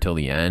there until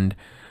the end.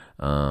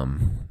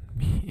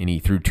 And he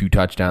threw 2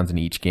 touchdowns in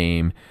each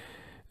game.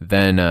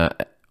 Then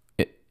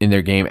in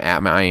their game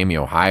at Miami,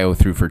 Ohio,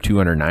 threw for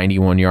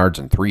 291 yards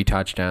and 3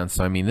 touchdowns.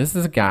 So, I mean, this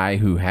is a guy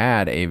who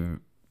had a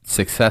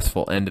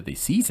successful end of the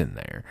season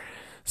there.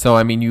 So,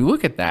 I mean, you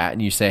look at that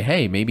and you say,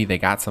 hey, maybe they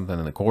got something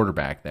in the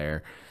quarterback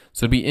there.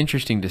 So it'd be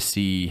interesting to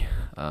see.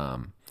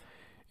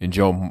 And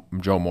Joe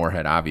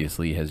Moorhead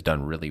obviously has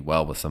done really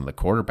well with some of the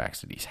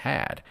quarterbacks that he's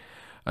had.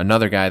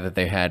 Another guy that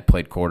they had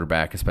played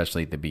quarterback,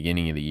 especially at the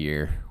beginning of the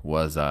year,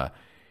 was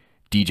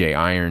DJ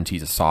Irons.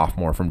 He's a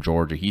sophomore from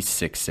Georgia. He's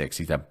 6'6".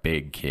 He's a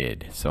big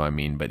kid. So, I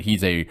mean, but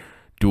he's a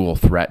dual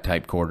threat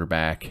type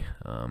quarterback.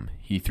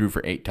 He threw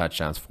for 8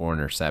 touchdowns, 4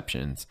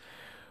 interceptions.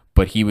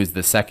 But he was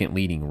the second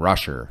leading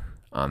rusher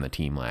on the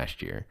team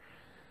last year.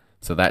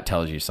 So that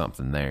tells you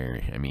something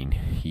there. I mean,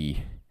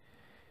 he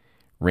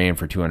ran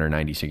for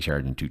 296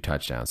 yards and 2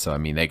 touchdowns. So, I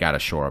mean, they got to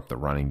shore up the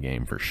running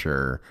game for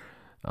sure.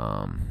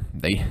 One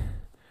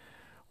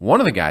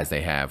of the guys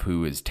they have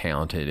who is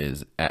talented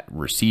is at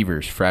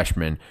receivers,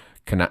 freshman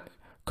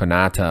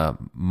Konata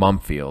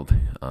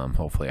Mumfield.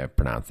 Hopefully I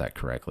pronounced that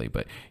correctly.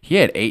 But he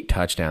had 8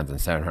 touchdowns and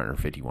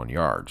 751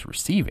 yards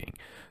receiving.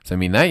 So, I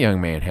mean, that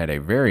young man had a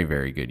very,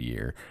 very good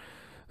year.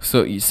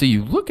 So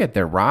you look at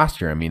their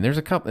roster. I mean, there's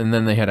a couple, and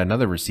then they had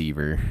another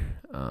receiver,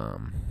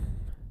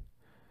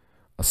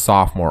 a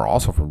sophomore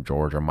also from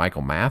Georgia,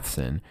 Michael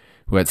Matheson,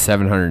 who had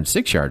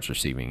 706 yards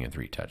receiving and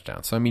 3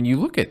 touchdowns. So, I mean, you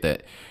look at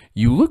that,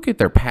 you look at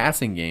their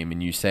passing game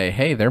and you say,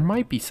 hey, there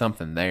might be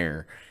something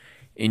there.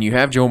 And you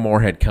have Joe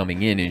Moorhead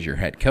coming in as your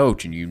head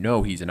coach, and you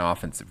know he's an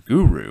offensive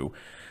guru.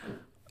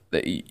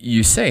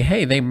 You say,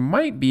 hey, they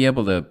might be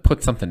able to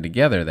put something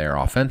together there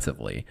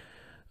offensively.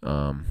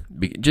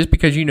 Just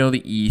because you know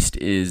the East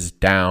is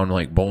down,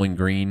 like Bowling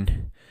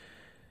Green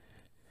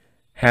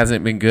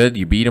hasn't been good.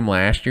 You beat them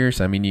last year,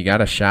 so I mean you got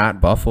a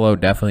shot. Buffalo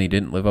definitely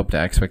didn't live up to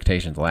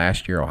expectations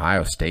last year.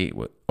 Ohio,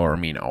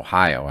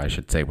 I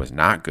should say, was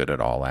not good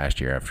at all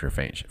last year after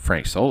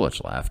Frank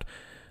Solich left.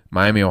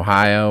 Miami,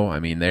 Ohio,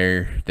 I mean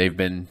they've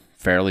been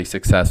fairly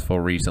successful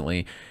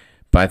recently,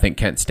 but I think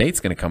Kent State's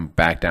going to come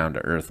back down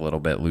to earth a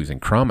little bit, losing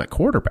Crum at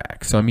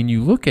quarterback. So I mean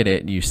you look at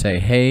it and you say,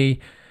 hey.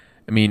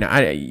 I mean,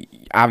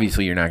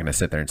 obviously you're not going to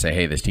sit there and say,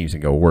 hey, this team's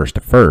going to go worst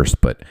to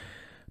first, but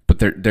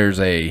there's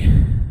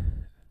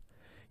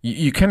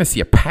you kind of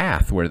see a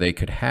path where they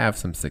could have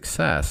some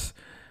success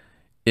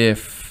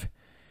if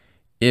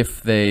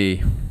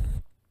they're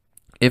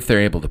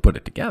able to put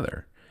it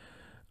together,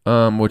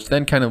 which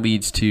then kind of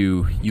leads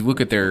to, you look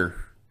at their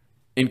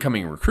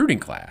incoming recruiting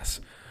class.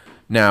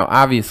 Now,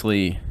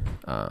 obviously,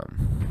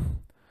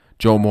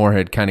 Joe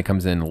Moorhead kind of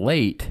comes in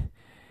late,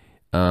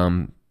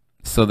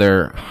 so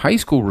their high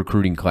school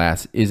recruiting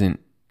class isn't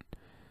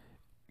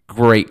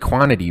great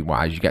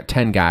quantity-wise. You got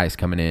 10 guys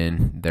coming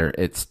in.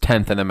 It's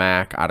 10th in the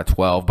MAC out of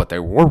 12, but they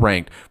were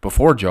ranked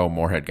before Joe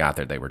Moorhead got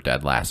there. They were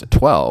dead last at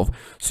 12.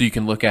 So you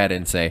can look at it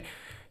and say,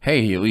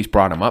 hey, he at least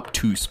brought them up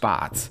 2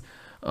 spots.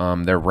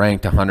 They're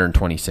ranked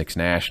 126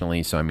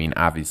 nationally. So, I mean,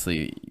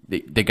 obviously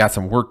they got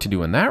some work to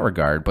do in that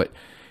regard. But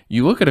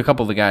you look at a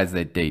couple of the guys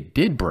that they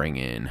did bring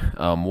in.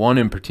 One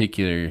in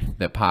particular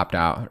that popped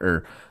out,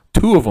 or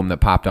 2 of them that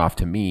popped off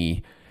to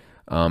me,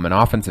 an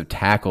offensive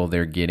tackle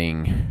they're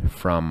getting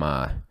from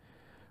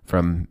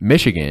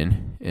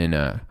Michigan in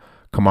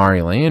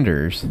Kamari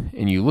Landers,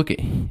 and you look at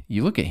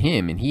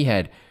him, and he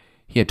had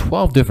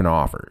 12 different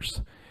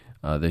offers.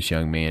 This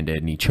young man did,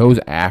 and he chose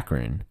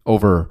Akron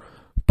over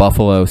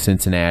Buffalo,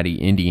 Cincinnati,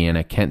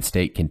 Indiana, Kent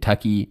State,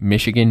 Kentucky,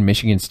 Michigan,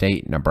 Michigan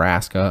State,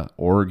 Nebraska,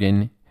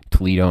 Oregon,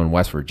 Toledo, and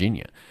West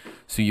Virginia.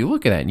 So you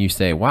look at that and you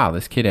say, wow,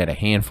 this kid had a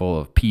handful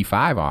of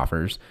P5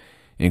 offers,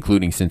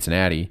 including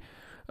Cincinnati.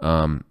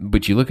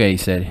 But you look at it, he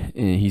said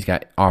he's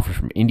got offers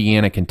from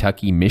Indiana,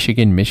 Kentucky,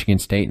 Michigan, Michigan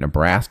State,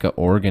 Nebraska,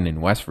 Oregon,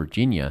 and West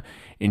Virginia.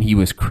 And he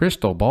was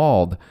crystal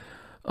balled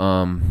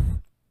on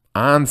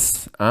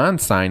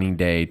signing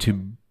day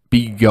to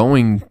be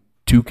going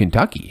to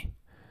Kentucky.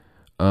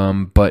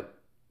 But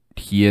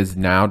he has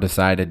now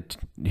decided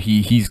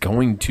he's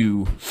going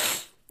to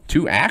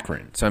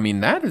Akron. So, I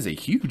mean, that is a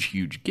huge,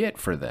 huge get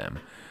for them.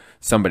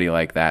 Somebody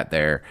like that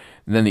there.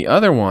 And then the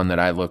other one that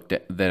I looked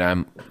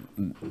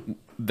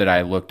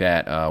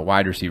at,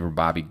 wide receiver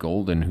Bobby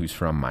Golden, who's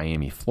from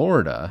Miami,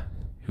 Florida,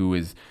 who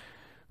is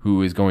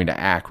going to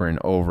Akron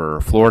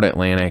over Florida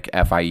Atlantic,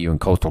 FIU,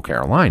 and Coastal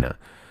Carolina.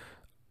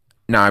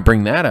 Now, I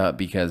bring that up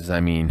because,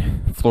 I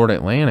mean, Florida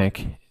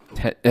Atlantic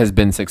has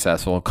been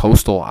successful.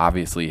 Coastal,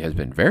 obviously, has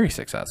been very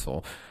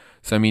successful.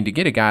 So, I mean, to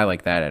get a guy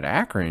like that at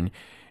Akron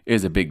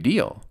is a big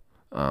deal.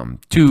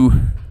 Two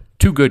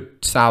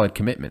good, solid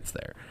commitments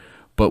there.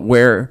 But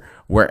where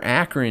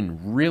Akron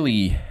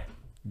really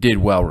did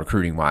well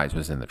recruiting-wise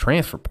was in the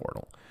transfer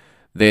portal.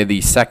 They're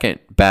the second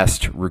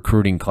best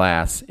recruiting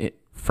class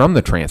from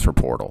the transfer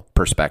portal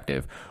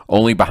perspective,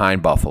 only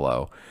behind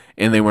Buffalo.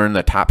 and they were in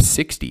the top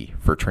 60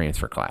 for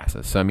transfer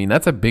classes. So, I mean,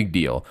 that's a big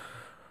deal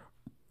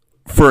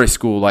for a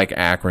school like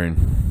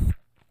Akron.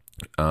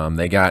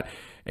 They got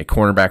a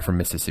cornerback from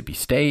Mississippi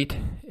State,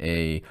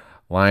 a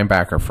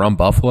linebacker from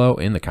Buffalo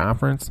in the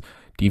conference,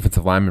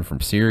 defensive lineman from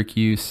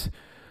Syracuse,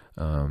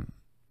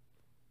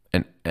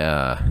 and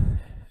a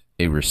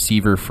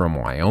receiver from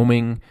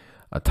Wyoming,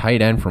 a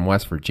tight end from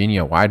West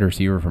Virginia, a wide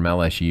receiver from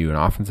LSU, an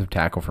offensive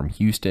tackle from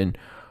Houston,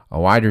 a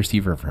wide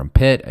receiver from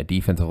Pitt, a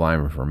defensive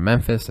lineman from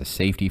Memphis, a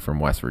safety from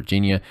West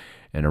Virginia,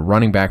 and a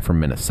running back from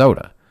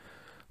Minnesota.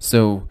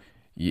 So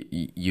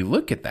you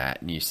look at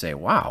that and you say,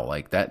 wow,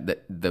 like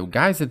that the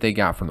guys that they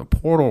got from the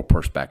portal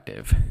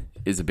perspective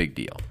is a big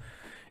deal.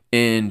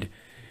 And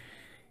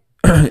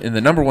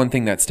the number one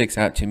thing that sticks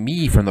out to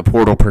me from the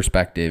portal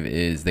perspective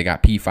is they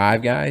got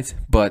P5 guys,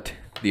 but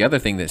the other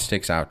thing that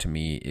sticks out to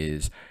me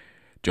is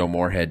Joe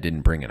Moorhead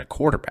didn't bring in a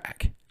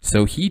quarterback.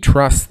 So he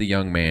trusts the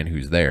young man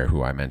who's there,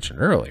 who I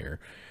mentioned earlier,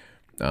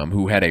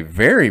 who had a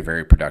very,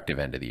 very productive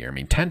end of the year. I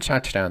mean, 10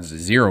 touchdowns to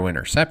 0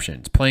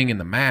 interceptions. Playing in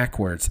the MAC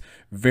where it's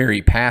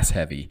very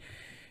pass-heavy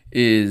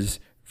is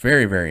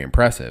very, very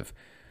impressive.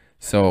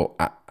 So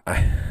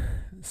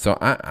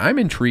I'm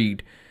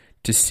intrigued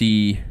to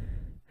see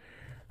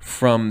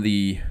from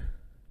the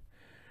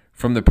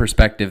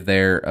perspective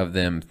there of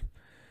them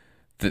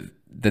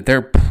that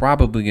they're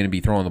probably going to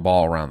be throwing the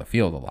ball around the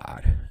field a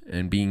lot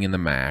and being in the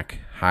MAC,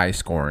 high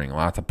scoring,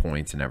 lots of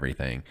points and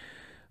everything.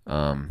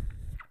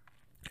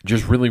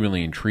 Just really,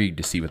 really intrigued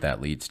to see what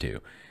that leads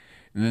to.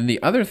 And then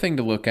the other thing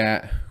to look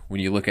at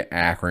when you look at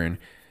Akron,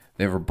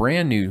 they have a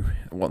brand new,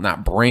 well,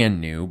 not brand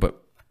new,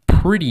 but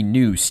pretty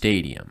new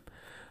stadium.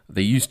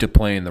 They used to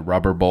play in the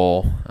Rubber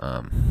Bowl,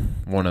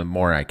 one of the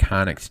more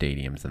iconic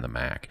stadiums in the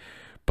MAC.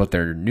 But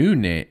their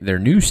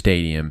new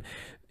stadium,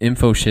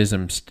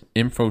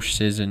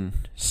 Infosystem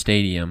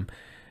Stadium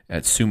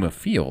at Summa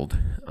Field,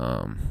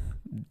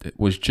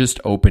 was just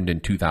opened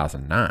in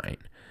 2009.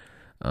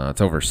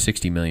 It's over a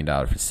 $60 million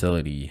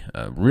facility,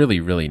 really,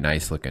 really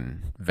nice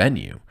looking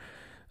venue.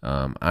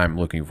 I'm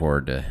looking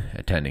forward to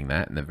attending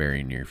that in the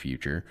very near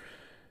future,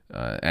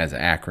 as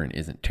Akron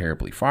isn't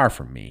terribly far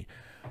from me.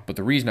 But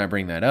the reason I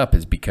bring that up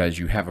is because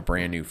you have a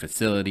brand new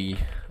facility,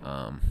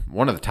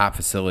 one of the top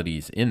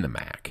facilities in the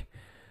MAC.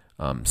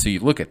 So you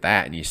look at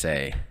that and you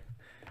say,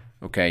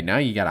 okay, now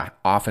you got an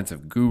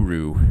offensive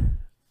guru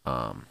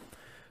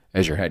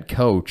as your head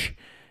coach.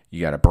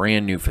 You got a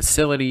brand new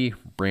facility,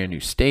 brand new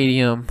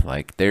stadium.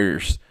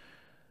 And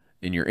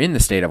you're in the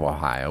state of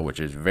Ohio, which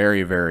is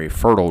very, very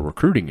fertile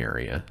recruiting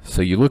area.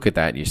 So you look at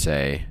that and you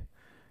say,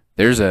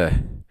 there's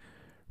a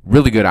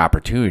really good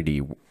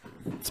opportunity,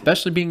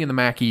 especially being in the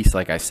MAC East,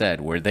 like I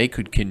said, where they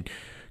could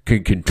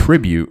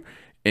contribute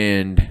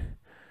and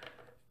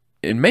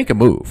make a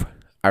move.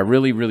 I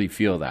really, really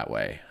feel that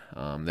way.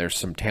 There's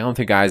some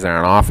talented guys that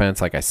are on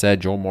offense. Like I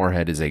said, Joel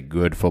Moorhead is a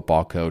good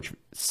football coach,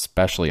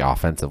 especially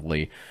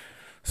offensively.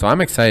 So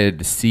I'm excited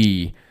to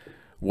see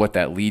what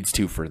that leads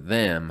to for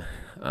them.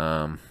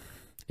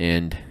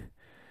 And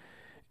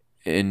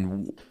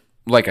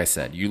like I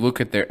said, you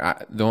look at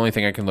the only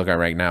thing I can look at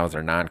right now is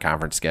their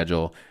non-conference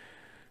schedule.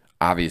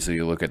 Obviously,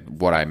 you look at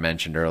what I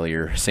mentioned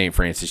earlier, St.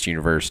 Francis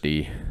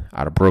University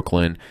out of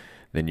Brooklyn.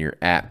 Then you're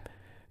at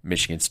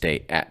Michigan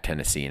State, at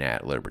Tennessee, and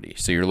at Liberty.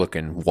 So you're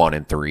looking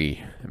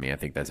 1-3. I mean, I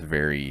think that's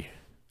very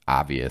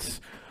obvious.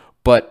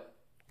 But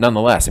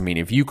nonetheless, I mean,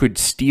 if you could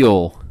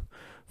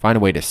find a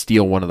way to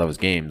steal one of those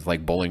games,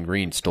 like Bowling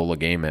Green stole a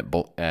game at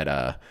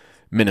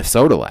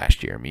Minnesota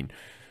last year. I mean,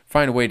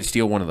 find a way to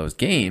steal one of those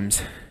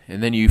games,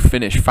 and then you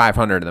finish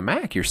 500 in the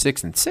MAC. You're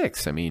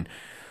 6-6. I mean,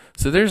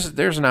 so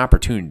there's an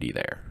opportunity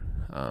there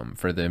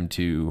for them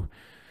to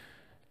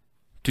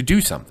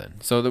do something.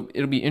 So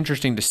it'll be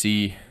interesting to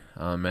see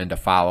and to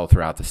follow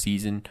throughout the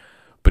season.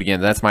 But again,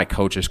 that's my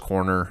coach's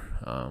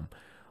corner.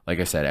 Like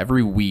I said,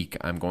 every week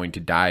I'm going to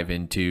dive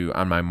into,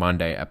 on my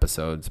Monday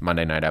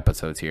night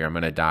episodes here, I'm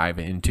going to dive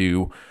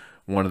into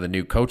one of the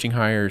new coaching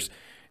hires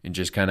and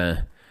just kind of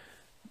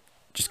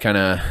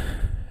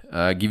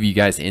give you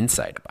guys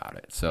insight about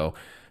it. So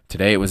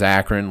today it was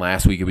Akron.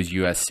 Last week it was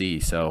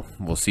USC. So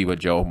we'll see what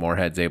Joe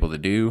Moorhead's able to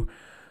do.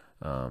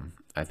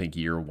 I think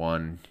year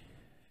one,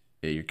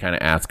 you're kind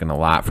of asking a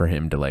lot for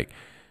him to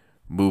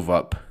move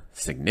up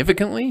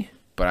significantly,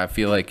 but I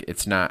feel like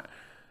it's not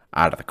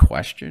out of the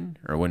question,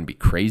 or it wouldn't be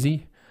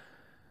crazy.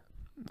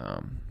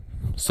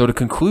 So to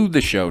conclude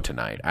the show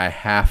tonight, I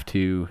have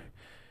to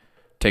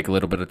take a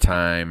little bit of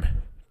time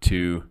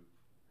to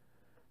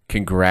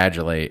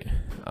congratulate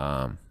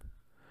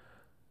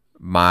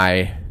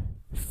my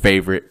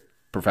favorite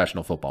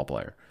professional football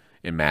player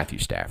in Matthew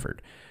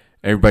Stafford.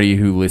 Everybody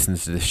who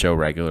listens to this show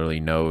regularly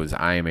knows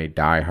I am a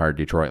diehard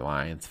Detroit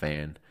Lions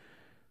fan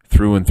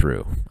through and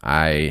through.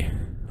 I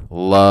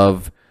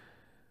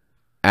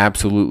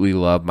absolutely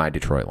love my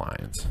Detroit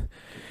Lions.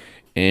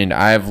 And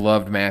I've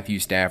loved Matthew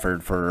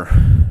Stafford for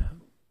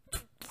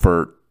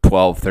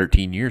 12,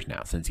 13 years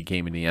now, since he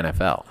came in the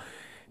NFL.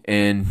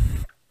 And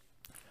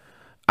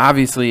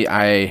obviously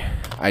I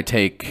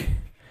take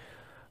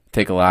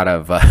a lot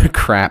of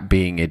crap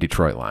being a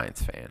Detroit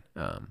Lions fan.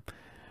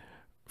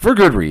 for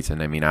good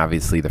reason. I mean,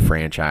 obviously the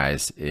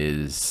franchise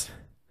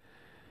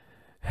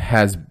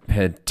has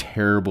had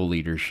terrible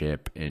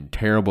leadership and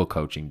terrible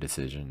coaching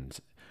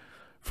decisions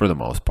for the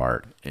most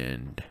part,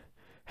 and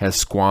has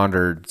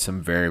squandered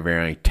some very,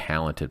 very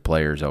talented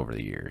players over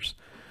the years.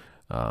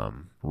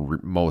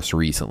 Most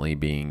recently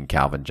being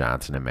Calvin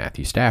Johnson and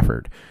Matthew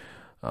Stafford.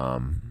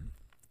 And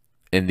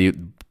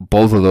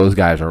both of those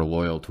guys are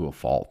loyal to a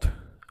fault,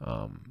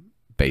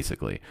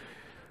 basically.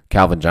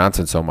 Calvin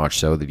Johnson so much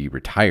so that he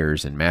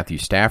retires, and Matthew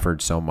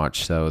Stafford so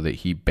much so that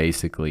he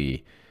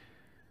basically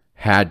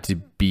had to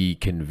be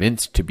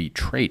convinced to be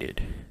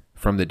traded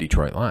from the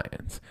Detroit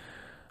Lions.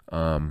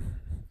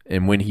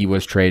 And when he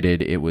was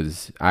traded,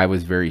 I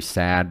was very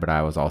sad, but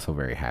I was also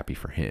very happy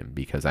for him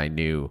because I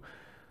knew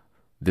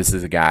this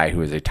is a guy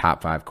who is a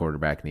top 5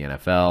 quarterback in the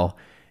NFL,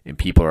 and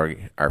people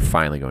are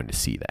finally going to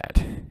see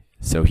that.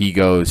 So he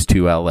goes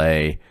to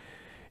LA,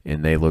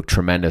 and they look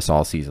tremendous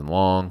all season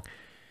long.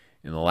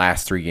 In the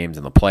last 3 games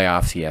in the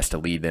playoffs, he has to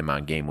lead them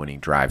on game-winning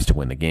drives to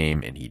win the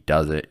game, and he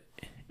does it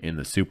in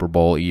the Super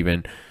Bowl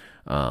even.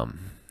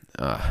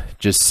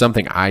 Just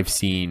something I've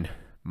seen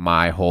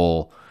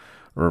for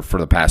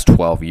the past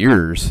 12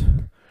 years,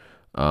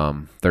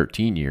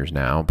 13 years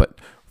now, but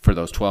for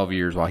those 12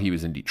 years while he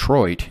was in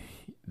Detroit,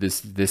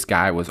 this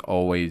guy was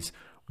always,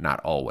 not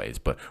always,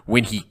 but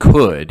when he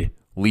could,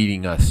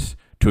 leading us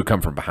to a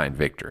come-from-behind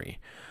victory.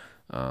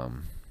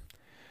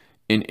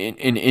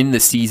 In the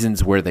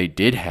seasons where they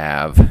did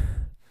have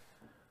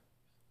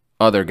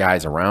other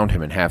guys around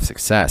him and have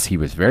success, he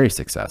was very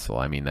successful.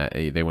 I mean,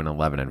 they went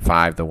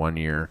 11-5 the one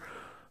year,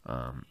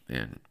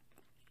 and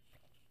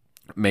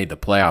made the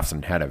playoffs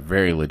and had a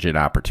very legit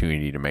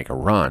opportunity to make a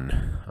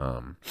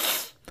run.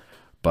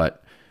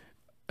 But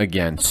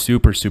again,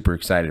 super, super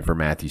excited for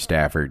Matthew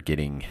Stafford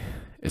getting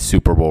a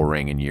Super Bowl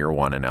ring in year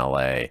 1 in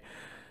LA,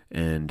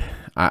 and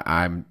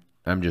I'm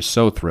just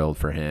so thrilled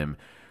for him.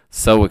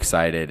 So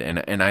excited,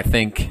 and I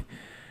think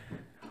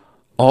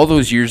all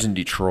those years in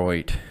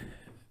Detroit,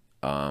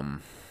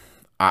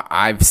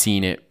 I've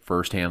seen it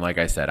firsthand. Like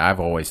I said,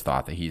 I've always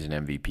thought that he's an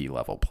MVP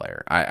level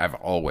player. I've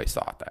always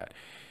thought that.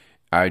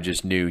 I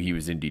just knew he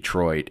was in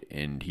Detroit,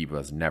 and he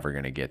was never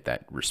going to get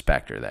that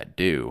respect or that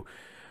due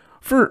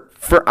for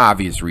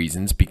obvious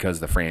reasons,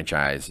 because the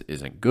franchise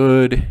isn't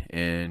good,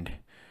 and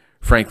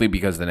frankly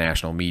because the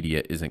national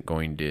media isn't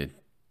going to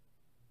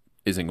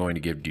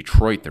give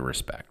Detroit the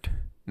respect.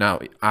 Now,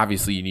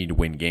 obviously, you need to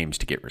win games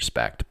to get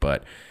respect,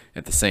 but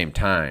at the same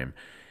time,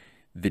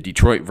 the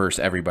Detroit versus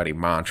everybody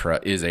mantra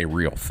is a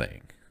real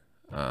thing.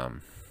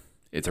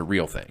 It's a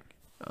real thing.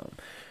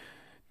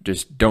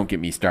 Just don't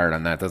get me started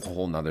on that. That's a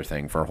whole nother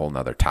thing for a whole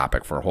nother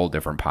topic for a whole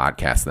different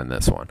podcast than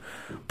this one.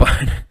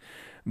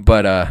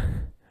 But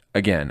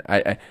again,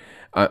 I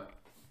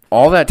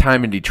all that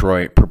time in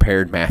Detroit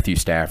prepared Matthew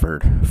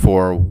Stafford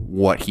for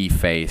what he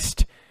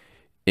faced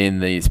in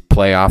these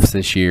playoffs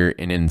this year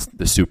and in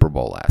the Super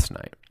Bowl last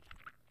night.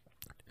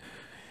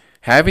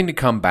 Having to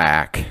come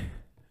back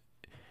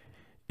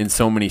in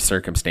so many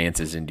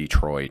circumstances in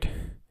Detroit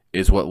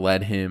is what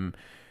led him.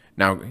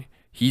 Now,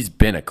 he's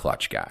been a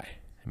clutch guy.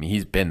 I mean,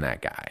 he's been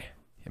that guy.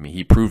 I mean,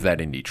 he proved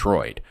that in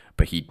Detroit,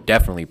 but he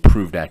definitely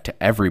proved that to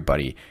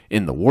everybody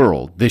in the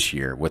world this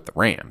year with the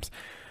Rams,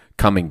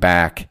 coming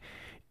back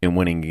and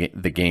winning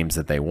the games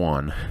that they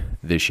won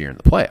this year in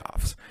the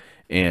playoffs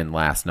and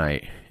last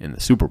night in the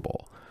Super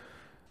Bowl.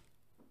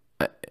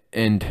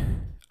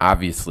 And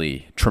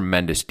obviously,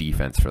 tremendous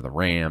defense for the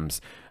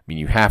Rams. I mean,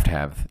 you have to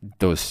have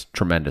those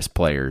tremendous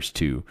players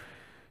to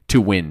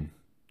win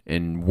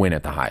and win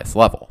at the highest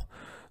level.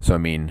 So, I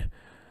mean,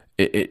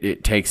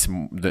 it takes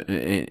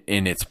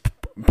and it's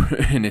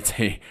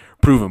a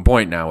proven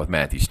point now with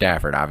Matthew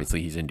Stafford.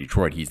 Obviously, he's in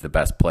Detroit. He's the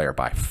best player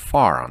by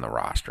far on the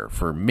roster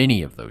for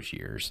many of those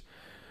years,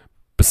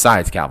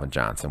 besides Calvin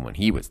Johnson when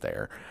he was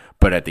there.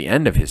 But at the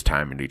end of his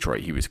time in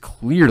Detroit, he was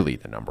clearly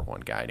the number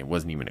one guy, and it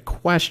wasn't even a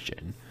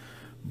question.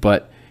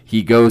 But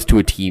he goes to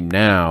a team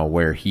now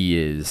where he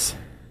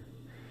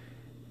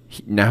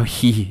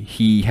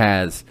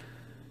has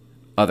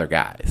other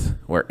guys,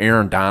 where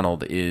Aaron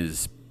Donald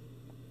is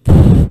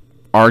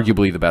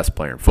arguably the best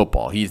player in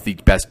football. He's the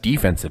best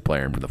defensive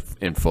player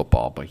in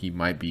football, but he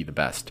might be the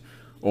best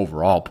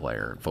overall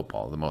player in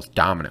football, the most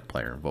dominant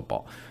player in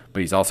football.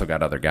 But he's also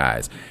got other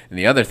guys. And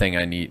the other thing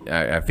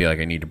I feel like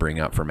I need to bring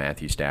up for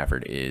Matthew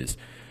Stafford is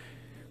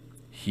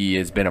he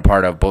has been a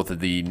part of both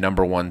of the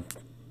number one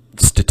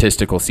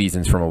statistical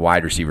seasons from a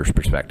wide receiver's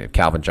perspective.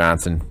 Calvin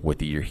Johnson with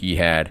the year he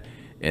had,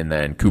 and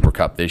then Cooper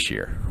Kupp this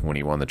year when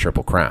he won the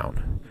Triple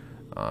Crown.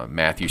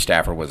 Matthew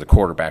Stafford was a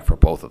quarterback for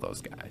both of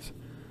those guys.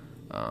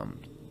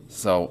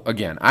 So,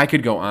 again, I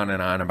could go on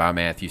and on about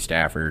Matthew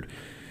Stafford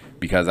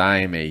because I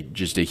am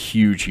just a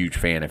huge, huge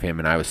fan of him,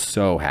 and I was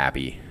so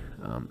happy,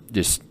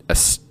 just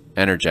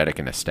energetic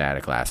and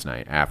ecstatic last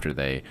night after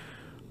they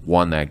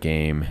won that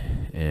game,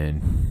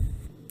 and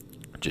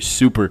just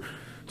super,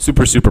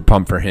 super, super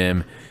pumped for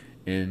him.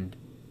 And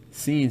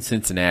seeing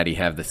Cincinnati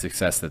have the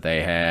success that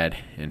they had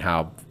and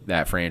how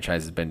that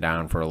franchise has been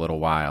down for a little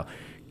while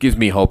gives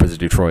me hope as a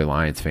Detroit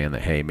Lions fan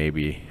that, hey,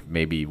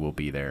 maybe we'll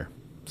be there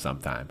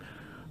sometime.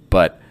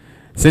 But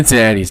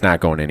Cincinnati's not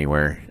going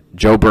anywhere.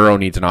 Joe Burrow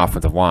needs an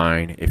offensive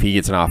line. If he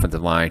gets an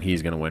offensive line,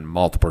 he's going to win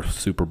multiple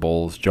Super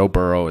Bowls. Joe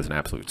Burrow is an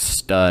absolute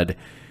stud.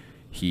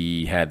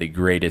 He had the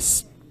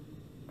greatest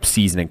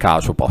season in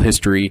college football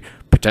history,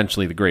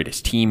 potentially the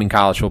greatest team in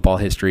college football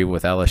history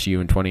with LSU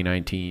in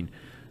 2019.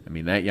 I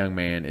mean, that young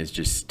man is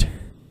just,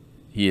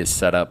 he is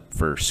set up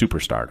for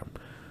superstardom,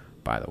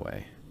 by the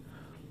way.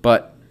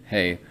 But,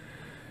 hey,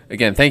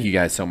 again, thank you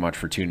guys so much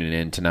for tuning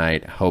in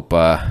tonight. Hope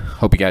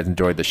you guys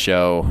enjoyed the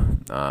show.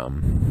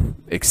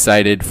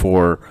 Excited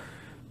for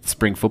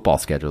spring football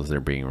schedules that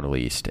are being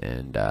released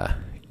and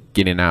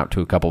getting out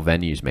to a couple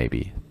venues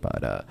maybe.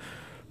 But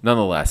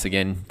nonetheless,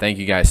 again, thank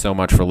you guys so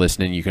much for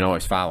listening. You can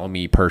always follow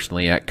me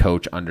personally at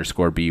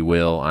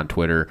Coach_BWill on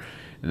Twitter.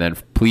 And then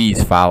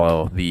please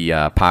follow the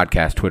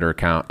podcast Twitter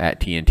account at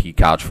TNT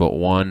College Foot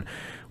 1.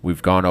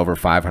 We've gone over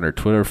 500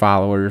 Twitter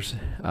followers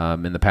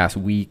in the past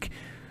week.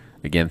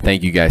 Again,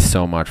 thank you guys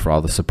so much for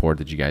all the support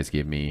that you guys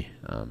give me.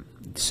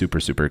 Super,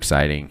 super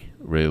exciting.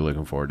 Really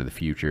looking forward to the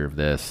future of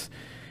this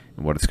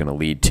and what it's going to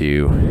lead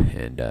to.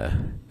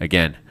 And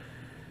again,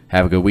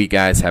 have a good week,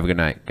 guys. Have a good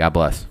night. God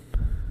bless.